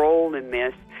and role in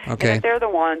this. Okay. And they're the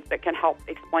ones that can help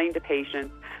explain to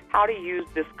patients how to use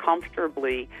this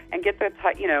comfortably and get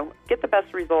the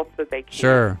best results that they can.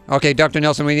 Sure. Okay, Dr.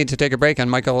 Nelson, we need to take a break, and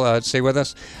Michael, stay with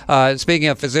us. Speaking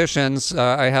of physicians,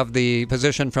 I have the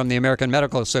position from the American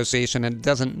Medical Association, and it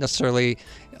doesn't necessarily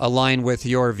align with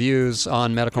your views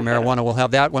on medical marijuana. We'll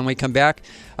have that when we come back.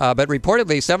 But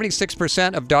reportedly,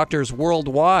 76% of doctors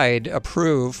worldwide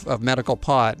approve of medical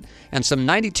pot, and some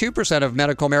 92% of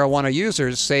medical marijuana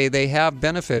users say they have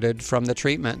benefited from the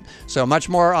treatment. So much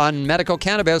more on medical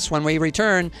cannabis when we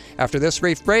return after this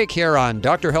brief break here on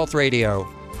Dr. Health Radio.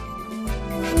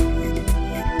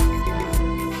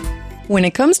 When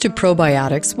it comes to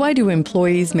probiotics, why do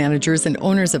employees, managers, and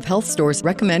owners of health stores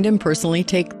recommend and personally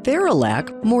take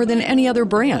Theralac more than any other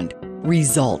brand?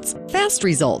 Results. Fast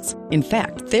results. In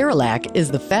fact, Theralac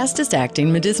is the fastest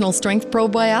acting medicinal strength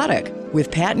probiotic.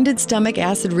 With patented stomach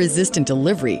acid resistant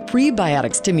delivery,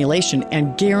 prebiotic stimulation,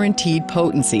 and guaranteed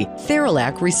potency,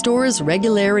 Theralac restores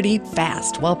regularity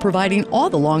fast while providing all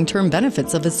the long-term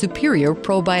benefits of a superior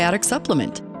probiotic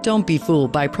supplement. Don't be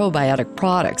fooled by probiotic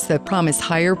products that promise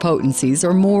higher potencies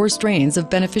or more strains of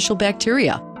beneficial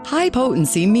bacteria. High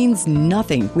potency means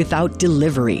nothing without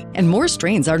delivery, and more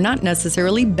strains are not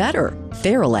necessarily better.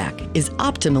 Theralac is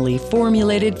optimally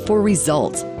formulated for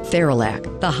results.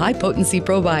 Theralac, the high-potency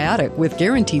probiotic with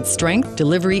guaranteed strength,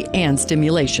 delivery, and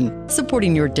stimulation,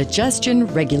 supporting your digestion,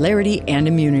 regularity, and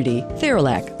immunity.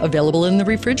 Theralac, available in the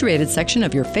refrigerated section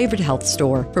of your favorite health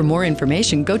store. For more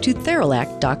information, go to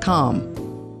Theralac.com.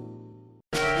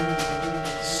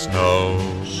 Snow,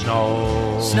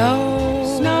 snow,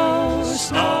 Snow, snow,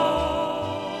 snow.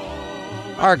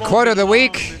 Our quote of the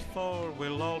week.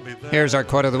 Here's our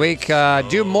quote of the week.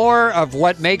 Do more of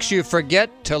what makes you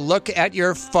forget to look at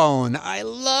your phone. I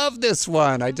love this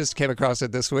one. I just came across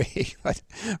it this week. But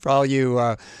for all you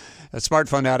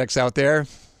smartphone addicts out there,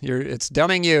 it's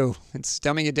dumbing you. It's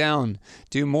dumbing you down.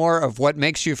 Do more of what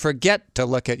makes you forget to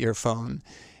look at your phone.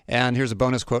 And here's a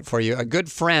bonus quote for you. A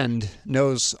good friend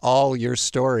knows all your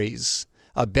stories.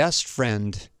 A best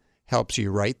friend helps you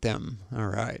write them. All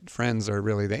right. Friends are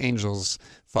really the angels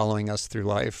following us through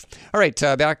life. All right.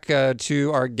 Back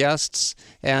to our guests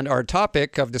and our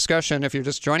topic of discussion. If you're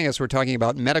just joining us, we're talking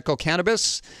about medical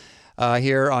cannabis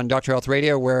here on Dr. Health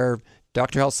Radio, where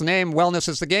Dr. Health's the name, wellness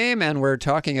is the game, and we're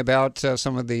talking about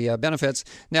some of the benefits.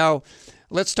 Now,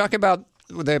 let's talk about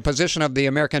the position of the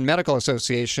American Medical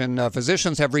Association.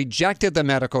 Physicians have rejected the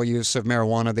medical use of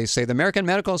marijuana. They say the American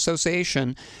Medical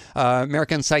Association,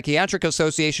 American Psychiatric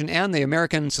Association, and the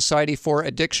American Society for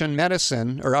Addiction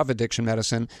Medicine, or of Addiction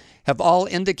Medicine, have all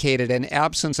indicated an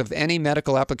absence of any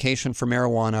medical application for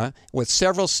marijuana, with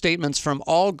several statements from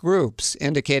all groups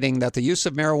indicating that the use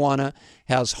of marijuana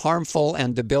has harmful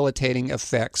and debilitating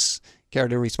effects. Care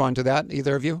to respond to that,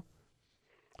 either of you?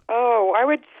 Oh, I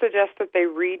would suggest that they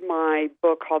read my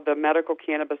book called The Medical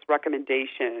Cannabis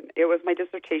Recommendation. It was my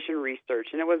dissertation research,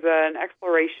 and it was an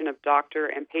exploration of doctor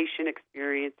and patient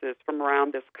experiences from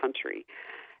around this country.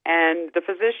 And the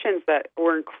physicians that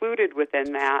were included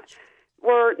within that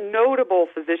were notable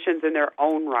physicians in their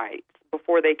own right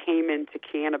before they came into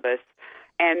cannabis,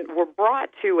 and were brought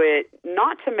to it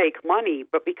not to make money,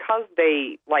 but because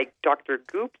they, like Dr.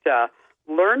 Gupta,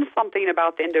 learned something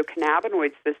about the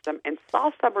endocannabinoid system and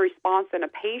saw some response in a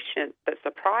patient that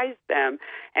surprised them,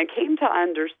 and came to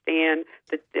understand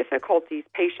the difficulties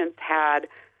patients had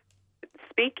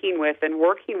speaking with and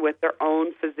working with their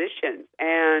own physicians.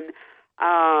 And,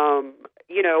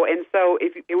 and so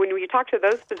when you talk to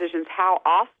those physicians, how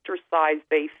ostracized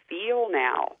they feel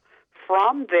now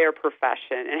from their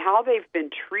profession and how they've been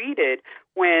treated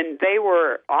when they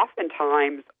were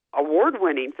oftentimes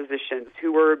award-winning physicians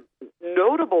who were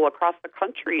notable across the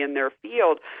country in their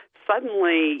field,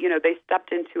 suddenly, they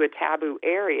stepped into a taboo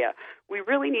area. We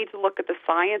really need to look at the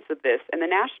science of this. And the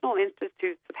National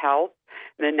Institutes of Health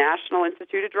and the National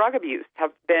Institute of Drug Abuse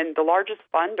have been the largest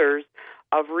funders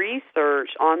of research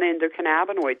on the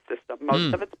endocannabinoid system.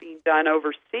 Most of it's being done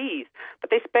overseas.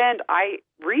 But I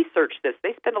researched this,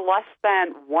 they spend less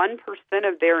than 1%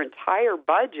 of their entire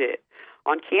budget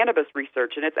on cannabis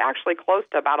research, and it's actually close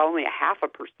to about only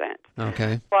 0.5%.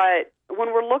 Okay. But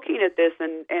when we're looking at this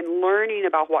and learning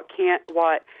about what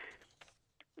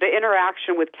the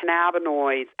interaction with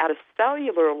cannabinoids at a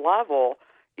cellular level,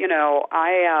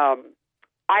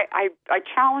 I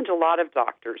challenge a lot of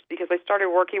doctors, because I started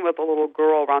working with a little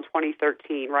girl around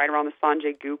 2013, right around the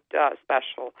Sanjay Gupta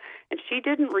special, and she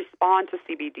didn't respond to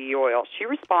CBD oil. She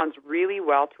responds really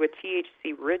well to a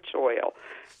THC-rich oil,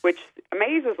 which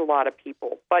amazes a lot of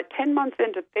people. But 10 months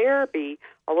into therapy,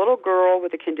 a little girl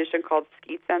with a condition called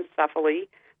schizencephaly,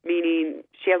 meaning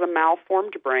she has a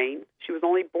malformed brain. She was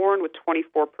only born with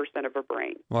 24% of her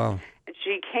brain. Wow. And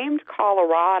she came to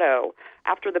Colorado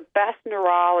after the best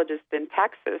neurologist in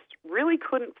Texas really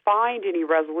couldn't find any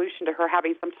resolution to her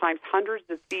having sometimes hundreds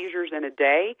of seizures in a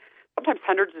day, sometimes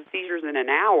hundreds of seizures in an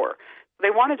hour. So they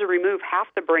wanted to remove half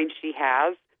the brain she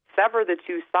has, sever the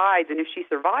two sides, and if she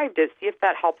survived it, see if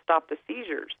that helped stop the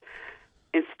seizures.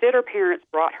 Instead, her parents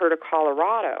brought her to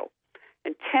Colorado.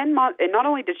 In 10 months, and not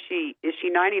only is she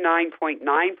 99.9%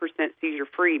 seizure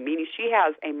free, meaning she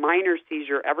has a minor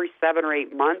seizure every 7 or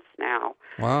 8 months now.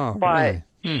 Wow! But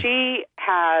really? She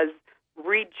has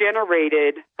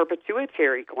regenerated her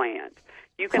pituitary gland.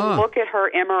 You can look at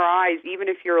her MRIs, even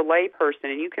if you're a layperson,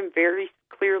 and you can very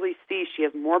clearly see she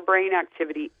has more brain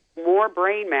activity, more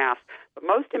brain mass. But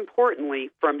most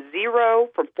importantly, from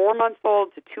 4 months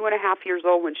old to 2.5 years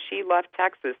old when she left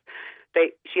Texas,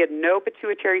 she had no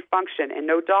pituitary function, and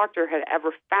no doctor had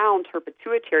ever found her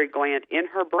pituitary gland in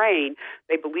her brain.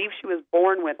 They believe she was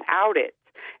born without it,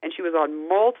 and she was on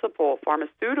multiple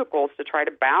pharmaceuticals to try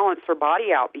to balance her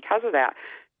body out because of that.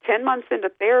 10 months into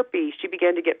therapy, she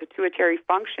began to get pituitary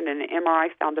function, and an MRI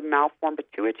found a malformed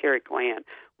pituitary gland.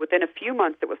 Within a few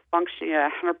months, it was functioning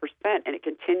at 100%, and it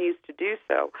continues to do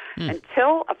so.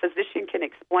 Until a physician can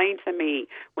explain to me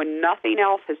when nothing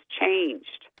else has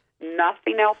changed,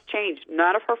 nothing else changed.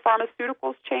 None of her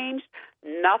pharmaceuticals changed.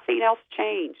 Nothing else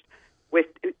changed.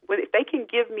 If they can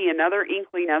give me another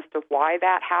inkling as to why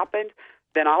that happened,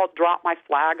 then I'll drop my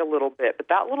flag a little bit. But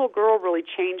that little girl really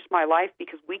changed my life,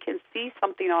 because we can see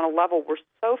something on a level. We're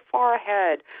so far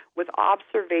ahead with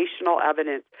observational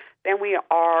evidence than we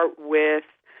are with,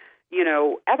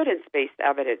 evidence-based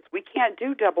evidence. We can't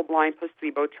do double-blind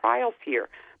placebo trials here,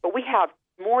 but we have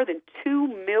more than 2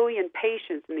 million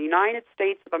patients in the United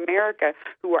States of America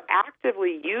who are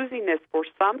actively using this for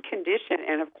some condition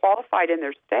and have qualified in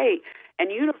their state.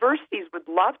 And universities would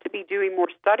love to be doing more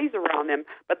studies around them,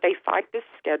 but they fight this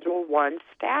Schedule I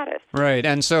status. Right,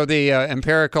 and so the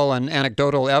empirical and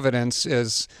anecdotal evidence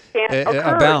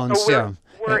abounds. So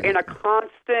we're in a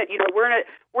constant,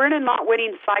 we're in a not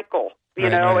winning cycle.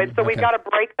 And so we've got to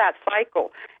break that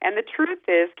cycle. And the truth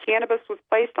is, cannabis was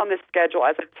placed on this schedule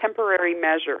as a temporary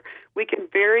measure. We can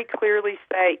very clearly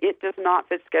say it does not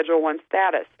fit Schedule I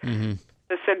status. Mm-hmm.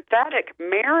 The synthetic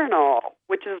Marinol,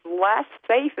 which is less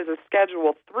safe, is a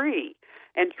Schedule III.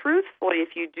 And truthfully,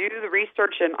 if you do the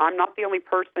research, and I'm not the only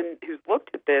person who's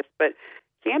looked at this, but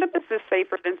cannabis is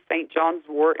safer than St. John's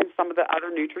wort and some of the other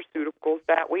nutraceuticals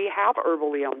that we have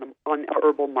herbally on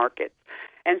herbal markets.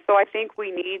 And so I think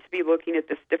we need to be looking at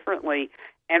this differently.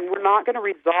 And we're not going to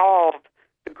resolve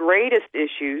the greatest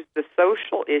issues, the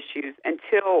social issues,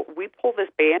 until we pull this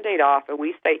Band-Aid off and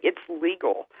we say it's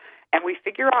legal. And we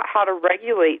figure out how to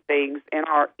regulate things in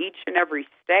our each and every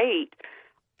state.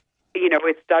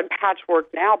 It's done patchwork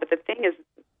now, but the thing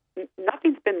is,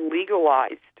 nothing's been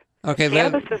legalized. Okay,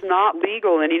 cannabis is not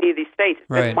legal in any of these states. It's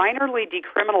right. been minorly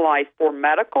decriminalized for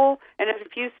medical and in a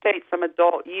few states some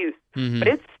adult use. Mm-hmm. But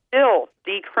it's still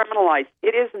decriminalized.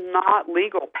 It is not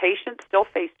legal. Patients still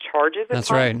face charges.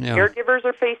 That's right. Yeah. Caregivers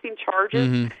are facing charges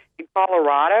mm-hmm. in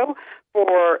Colorado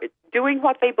for doing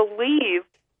what they believe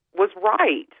was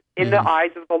right in the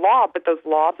eyes of the law, but those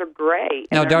laws are gray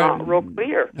and they're not real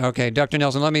clear. Okay, Dr.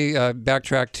 Nelson, let me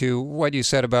backtrack to what you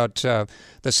said about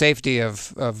the safety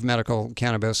of medical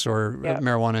cannabis or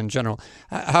marijuana in general.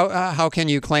 How can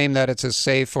you claim that it's as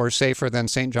safe or safer than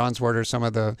St. John's wort or some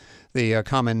of the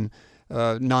common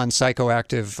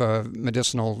non-psychoactive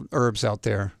medicinal herbs out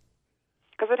there?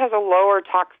 Because it has a lower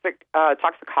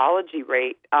toxicology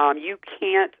rate. You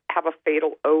can't have a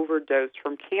fatal overdose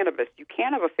from cannabis. You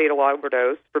can have a fatal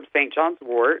overdose from St. John's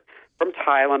wort, from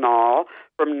Tylenol,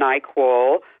 from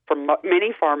NyQuil, from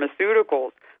many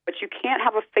pharmaceuticals, but you can't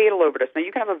have a fatal overdose. Now,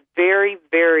 you can have a very,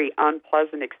 very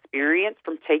unpleasant experience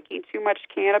from taking too much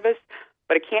cannabis,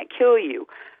 but it can't kill you.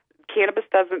 Cannabis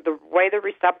doesn't, the way the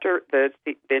receptor, the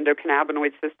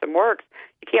endocannabinoid system works,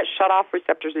 you can't shut off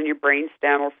receptors in your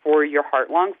brainstem or for your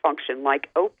heart-lung function like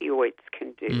opioids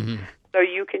can do. Mm-hmm. So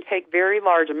you can take very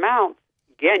large amounts.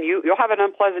 Again, you'll have an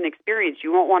unpleasant experience.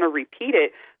 You won't want to repeat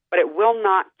it, but it will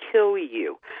not kill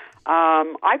you.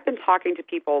 I've been talking to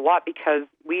people a lot because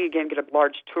we, again, get a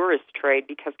large tourist trade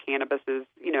because cannabis is,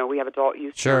 we have adult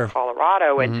use here in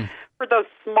Colorado. Mm-hmm. And for those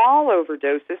small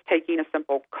overdoses, taking a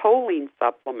simple choline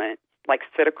supplement like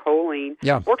citicoline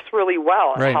works really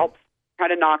well. It helps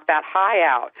kind of knock that high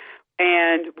out.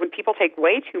 And when people take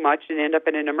way too much and end up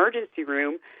in an emergency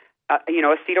room,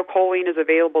 acetylcholine is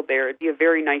available there. It'd be a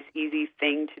very nice, easy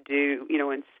thing to do,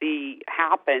 and see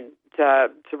happen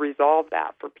to resolve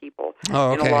that for people in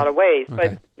a lot of ways. Okay.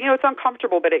 But, it's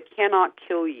uncomfortable, but it cannot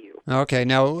kill you. Okay.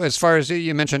 Now, as far as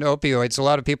you mentioned opioids, a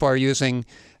lot of people are using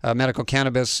medical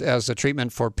cannabis as a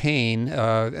treatment for pain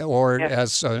or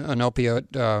as an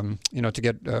opiate,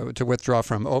 to withdraw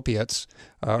from opiates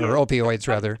or opioids,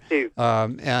 rather.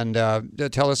 And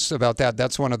tell us about that.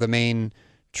 That's one of the main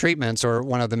treatments or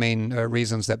one of the main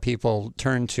reasons that people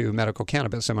turn to medical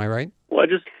cannabis. Am I right? Well,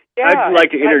 I'd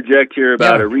like to interject here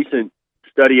about a recent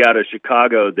study out of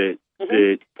Chicago that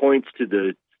points to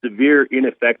the severe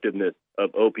ineffectiveness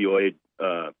of opioid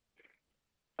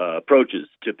approaches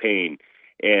to pain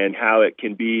and how it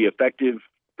can be effective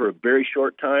for a very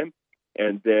short time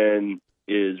and then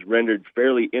is rendered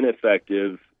fairly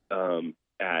ineffective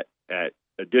at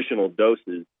additional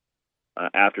doses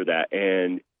after that.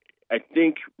 And I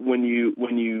think when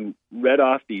you read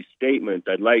off these statements,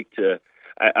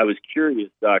 I was curious,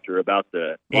 Doctor, about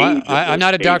the age. I'm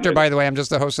not a doctor, by the way. I'm just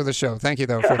the host of the show. Thank you,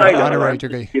 though, for the honorary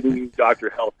degree. Giving you Dr.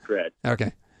 Health cred.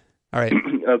 Okay. All right.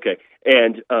 Okay.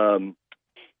 And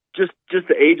just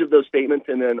the age of those statements,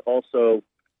 and then also,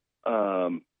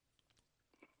 I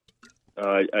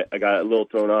got a little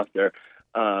thrown off there.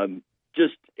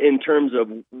 Just in terms of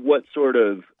what sort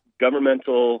of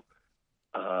governmental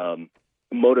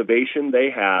motivation they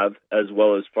have, as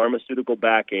well as pharmaceutical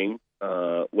backing.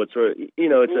 What sort of,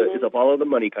 it's a follow the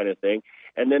money kind of thing.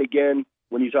 And then again,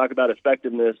 when you talk about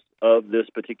effectiveness of this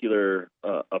particular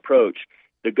approach,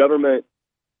 the government,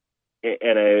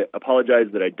 and I apologize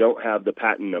that I don't have the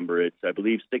patent number. It's, I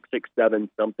believe, 667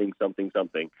 something something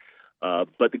something.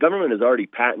 But the government has already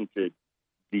patented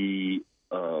the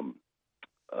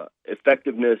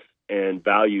effectiveness and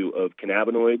value of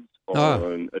cannabinoids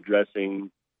on addressing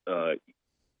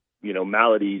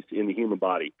maladies in the human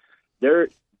body.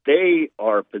 They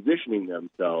are positioning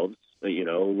themselves,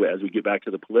 as we get back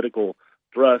to the political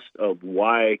thrust of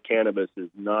why cannabis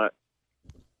is not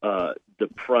the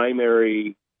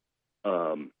primary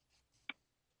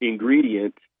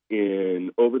ingredient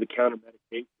in over-the-counter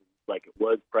medications like it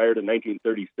was prior to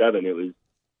 1937. It was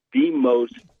the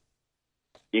most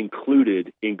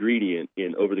included ingredient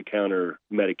in over-the-counter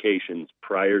medications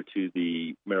prior to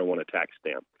the marijuana tax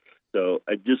stamp. So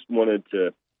I just wanted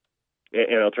to,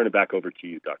 and I'll turn it back over to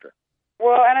you, Doctor.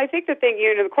 Well, and I think the thing,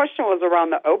 the question was around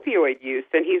the opioid use,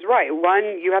 and he's right.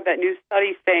 One, you have that new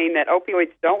study saying that opioids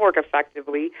don't work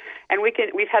effectively, and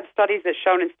we've had studies that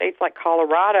shown in states like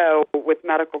Colorado with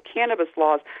medical cannabis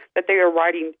laws that they are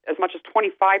writing as much as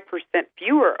 25%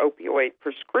 fewer opioid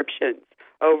prescriptions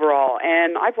overall.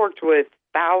 And I've worked with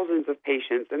thousands of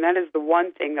patients, and that is the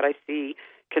one thing that I see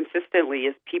consistently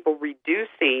is people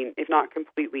reducing, if not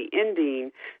completely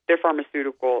ending, their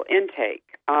pharmaceutical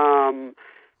intake.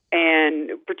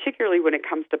 And particularly when it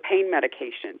comes to pain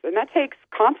medications. And that takes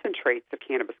concentrates of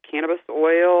cannabis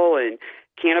oil and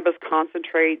cannabis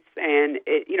concentrates and,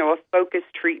 a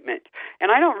focused treatment. And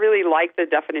I don't really like the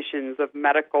definitions of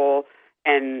medical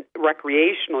and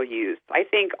recreational use. I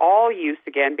think all use,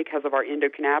 again, because of our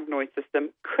endocannabinoid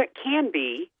system, can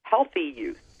be healthy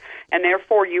use. And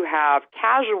therefore you have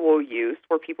casual use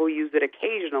where people use it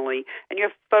occasionally, and you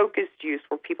have focused use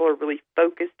where people are really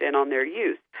focused in on their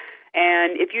use.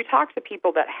 And if you talk to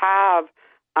people that have,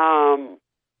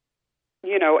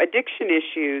 addiction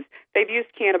issues, they've used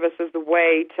cannabis as a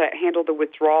way to handle the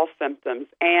withdrawal symptoms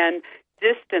and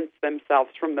distance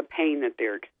themselves from the pain that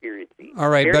they're experiencing. All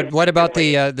right, but what about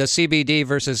the CBD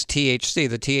versus THC?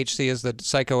 The THC is the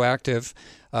psychoactive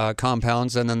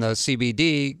compounds, and then the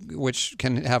CBD, which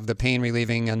can have the pain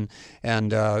relieving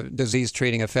and disease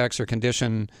treating effects or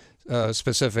condition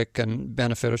specific and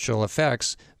beneficial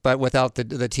effects, but without the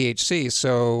THC.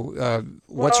 So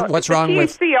what's wrong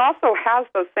with... THC also has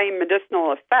those same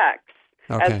medicinal effects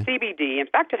as CBD. In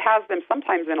fact, it has them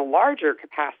sometimes in a larger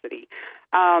capacity.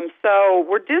 So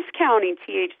we're discounting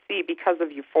THC because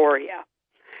of euphoria.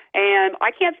 And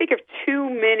I can't think of too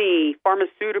many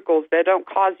pharmaceuticals that don't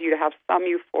cause you to have some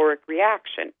euphoric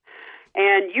reaction.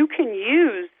 And you can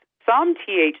use some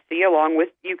THC along with,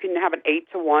 you can have an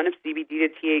 8-to-1 of CBD to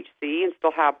THC and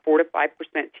still have 4 to 5%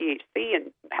 THC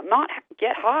and not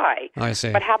get high, I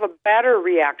see, but have a better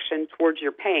reaction towards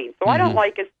your pain. So I don't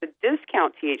like us to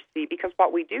discount THC because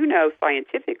what we do know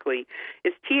scientifically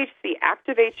is THC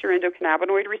activates your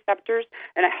endocannabinoid receptors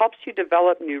and it helps you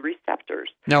develop new receptors.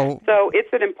 No. So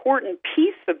it's an important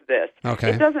piece of this.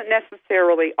 Okay. It doesn't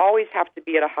necessarily always have to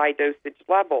be at a high dosage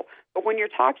level. But when you're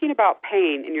talking about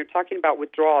pain and you're talking about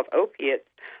withdrawal of opiates,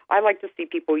 I like to see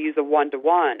people use a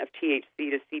 1-to-1 of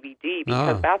THC to CBD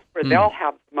because that's where they'll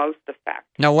have the most effect.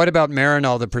 Now, what about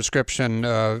Marinol, the prescription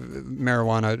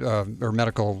marijuana or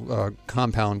medical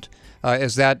compound?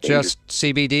 Is that just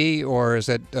CBD or is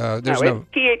it? There's no,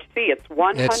 it's THC. It's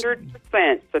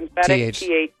 100% synthetic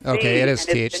THC. Okay, it is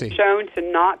and THC. It's been shown to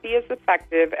not be as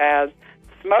effective as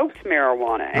smoked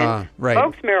marijuana. And right.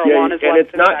 smoked marijuana is less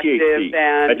effective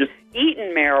than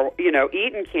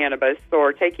eating cannabis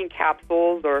or taking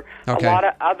capsules or a lot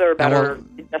of other better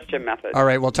digestion methods. All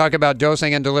right, we'll talk about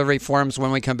dosing and delivery forms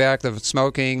when we come back, the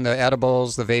smoking, the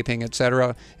edibles, the vaping,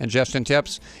 etc., ingestion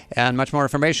tips, and much more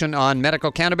information on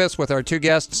medical cannabis with our two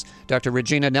guests, Dr.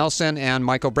 Regina Nelson and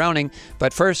Michael Browning.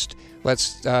 But first,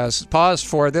 let's pause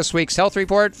for this week's health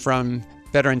report from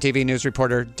veteran TV news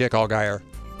reporter Dick Allgaier.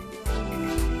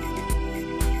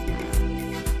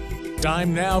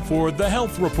 Time now for the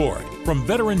Health Report from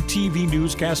veteran TV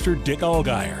newscaster Dick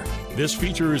Allgaier. This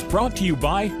feature is brought to you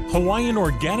by Hawaiian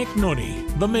Organic Noni,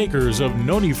 the makers of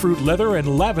Noni Fruit Leather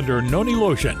and Lavender Noni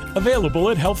Lotion,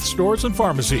 available at health stores and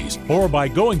pharmacies, or by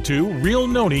going to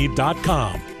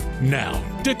realnoni.com. Now,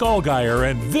 Dick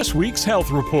Allgaier and this week's Health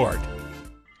Report.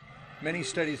 Many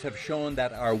studies have shown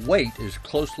that our weight is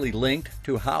closely linked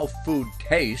to how food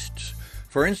tastes.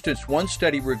 For instance, one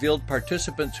study revealed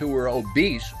participants who were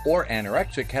obese or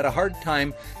anorexic had a hard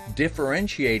time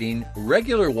differentiating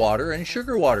regular water and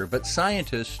sugar water, but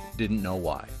scientists didn't know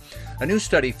why. A new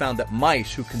study found that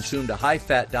mice who consumed a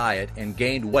high-fat diet and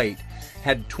gained weight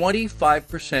had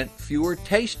 25% fewer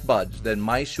taste buds than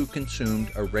mice who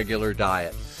consumed a regular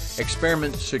diet.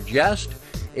 Experiments suggest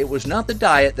it was not the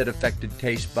diet that affected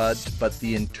taste buds, but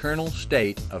the internal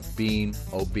state of being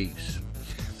obese.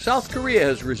 South Korea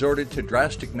has resorted to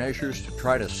drastic measures to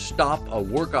try to stop a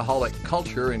workaholic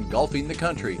culture engulfing the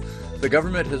country. The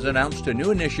government has announced a new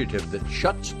initiative that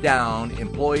shuts down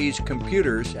employees'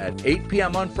 computers at 8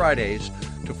 p.m. on Fridays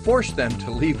to force them to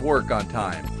leave work on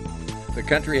time. The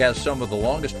country has some of the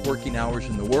longest working hours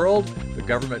in the world. The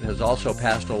government has also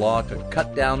passed a law to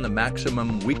cut down the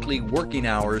maximum weekly working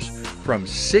hours from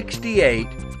 68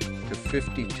 to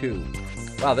 52.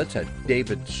 Wow, that's a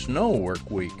David Snow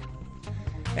work week.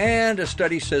 And a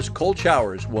study says cold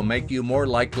showers will make you more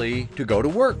likely to go to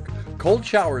work. Cold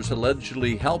showers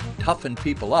allegedly help toughen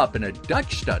people up, and a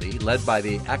Dutch study led by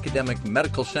the Academic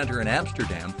Medical Center in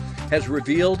Amsterdam has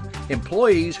revealed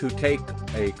employees who take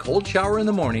a cold shower in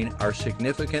the morning are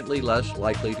significantly less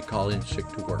likely to call in sick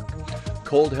to work.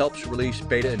 Cold helps release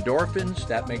beta endorphins.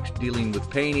 That makes dealing with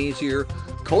pain easier.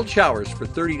 Cold showers for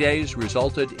 30 days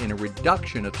resulted in a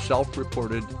reduction of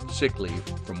self-reported sick leave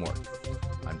from work.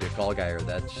 I'm Dick Allgeier.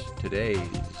 That's today's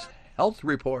Health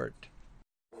Report.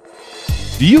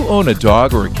 Do you own a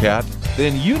dog or a cat?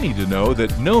 Then you need to know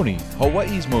that noni,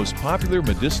 Hawaii's most popular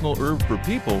medicinal herb for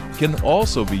people, can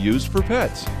also be used for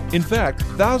pets. In fact,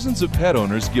 thousands of pet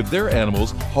owners give their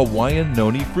animals Hawaiian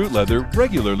noni fruit leather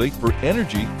regularly for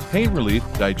energy, pain relief,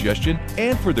 digestion,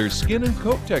 and for their skin and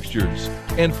coat textures.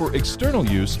 And for external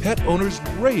use, pet owners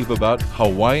rave about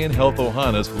Hawaiian Health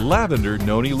Ohana's lavender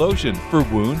noni lotion for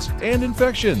wounds and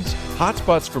infections, hot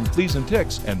spots from fleas and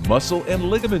ticks, and muscle and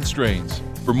ligament strains.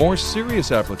 For more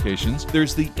serious applications,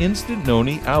 there's the Instant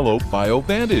Noni Aloe Bio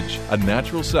Bandage, a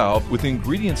natural salve with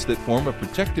ingredients that form a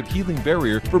protective healing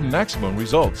barrier for maximum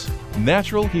results.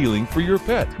 Natural healing for your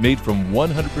pet, made from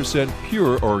 100%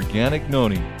 pure organic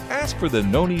noni. Ask for the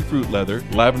Noni Fruit Leather,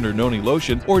 Lavender Noni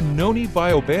Lotion, or Noni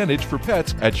Bio Bandage for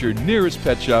pets at your nearest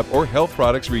pet shop or health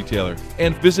products retailer.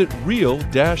 And visit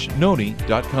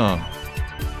real-noni.com.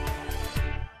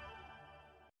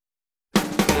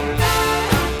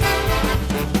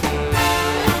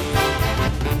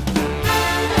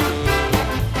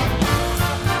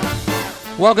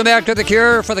 Welcome back to The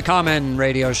Cure for the Common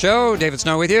Radio Show. David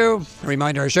Snow with you. A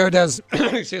reminder, our show does,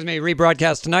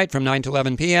 rebroadcast tonight from 9 to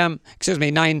 11 p.m.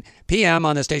 9 p.m.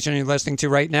 on the station you're listening to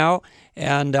right now.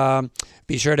 And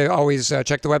be sure to always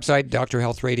check the website,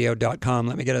 drhealthradio.com.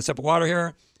 Let me get a sip of water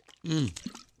here.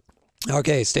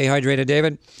 Okay, stay hydrated,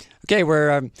 David. Okay,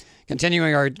 we're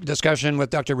continuing our discussion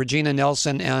with Dr. Regina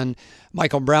Nelson and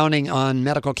Michael Browning on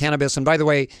medical cannabis. And by the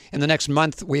way, in the next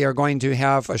month, we are going to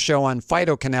have a show on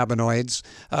phytocannabinoids,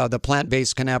 the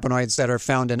plant-based cannabinoids that are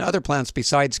found in other plants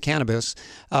besides cannabis.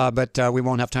 But we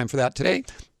won't have time for that today.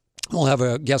 We'll have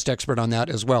a guest expert on that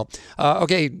as well.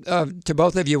 To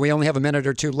both of you, we only have a minute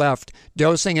or two left.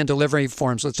 Dosing and delivery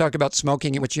forms. Let's talk about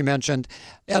smoking, which you mentioned,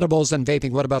 edibles and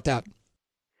vaping. What about that?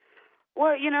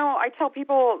 Well, I tell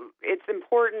people it's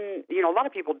important. A lot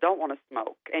of people don't want to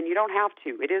smoke, and you don't have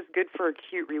to. It is good for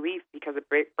acute relief because it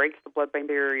breaks the blood-brain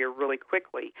barrier really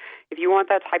quickly. If you want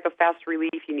that type of fast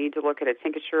relief, you need to look at a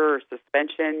tincture or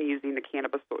suspension using the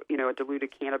cannabis, a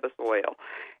diluted cannabis oil.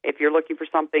 If you're looking for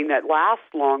something that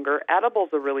lasts longer, edibles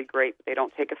are really great, but they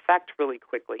don't take effect really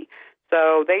quickly.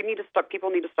 So people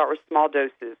need to start with small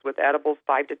doses with edibles,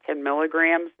 5 to 10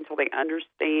 milligrams, until they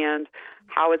understand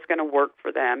how it's going to work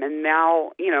for them. And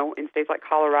now, in states like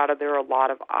Colorado, there are a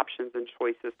lot of options and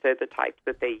choices to the types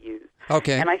that they use.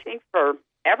 Okay. And I think for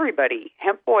everybody,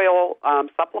 hemp oil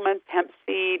supplements, hemp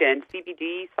seed, and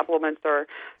CBD supplements are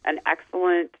an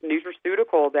excellent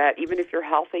nutraceutical that, even if you're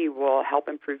healthy, will help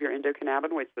improve your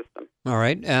endocannabinoid system. All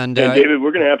right. And David,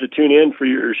 we're going to have to tune in for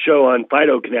your show on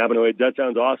phytocannabinoids. That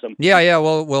sounds awesome. Yeah.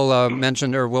 We'll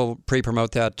mention, or we'll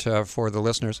pre-promote that for the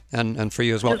listeners and for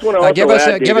you as well. Give us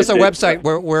a website.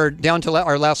 We're down to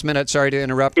our last minute. Sorry to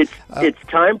interrupt. It's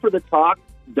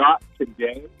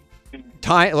timeforthetalk.today.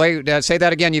 Say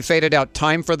that again. You faded out.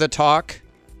 Time for the talk.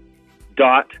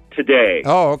 .today.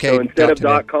 Oh, okay. So instead of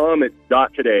today. .com, it's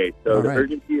 .today. So all the right.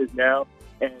 urgency is now,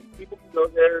 and people can go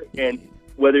there, and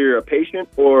whether you're a patient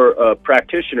or a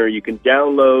practitioner, you can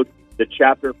download the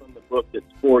chapter from the book that's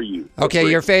for you. Okay,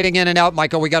 you're fading in and out,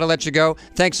 Michael. We got to let you go.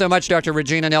 Thanks so much, Dr.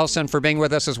 Regina Nelson, for being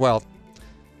with us as well.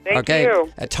 Thank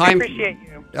you. I appreciate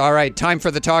you. All right, Time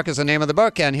for the Talk is the name of the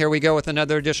book, and here we go with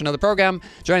another edition of the program.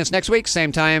 Join us next week,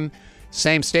 same time,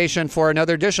 same station, for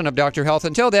another edition of Dr. Health.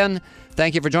 Until then,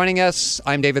 thank you for joining us.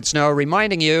 I'm David Snow,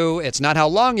 reminding you it's not how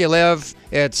long you live,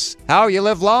 it's how you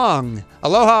live long.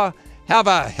 Aloha. Have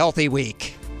a healthy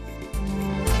week.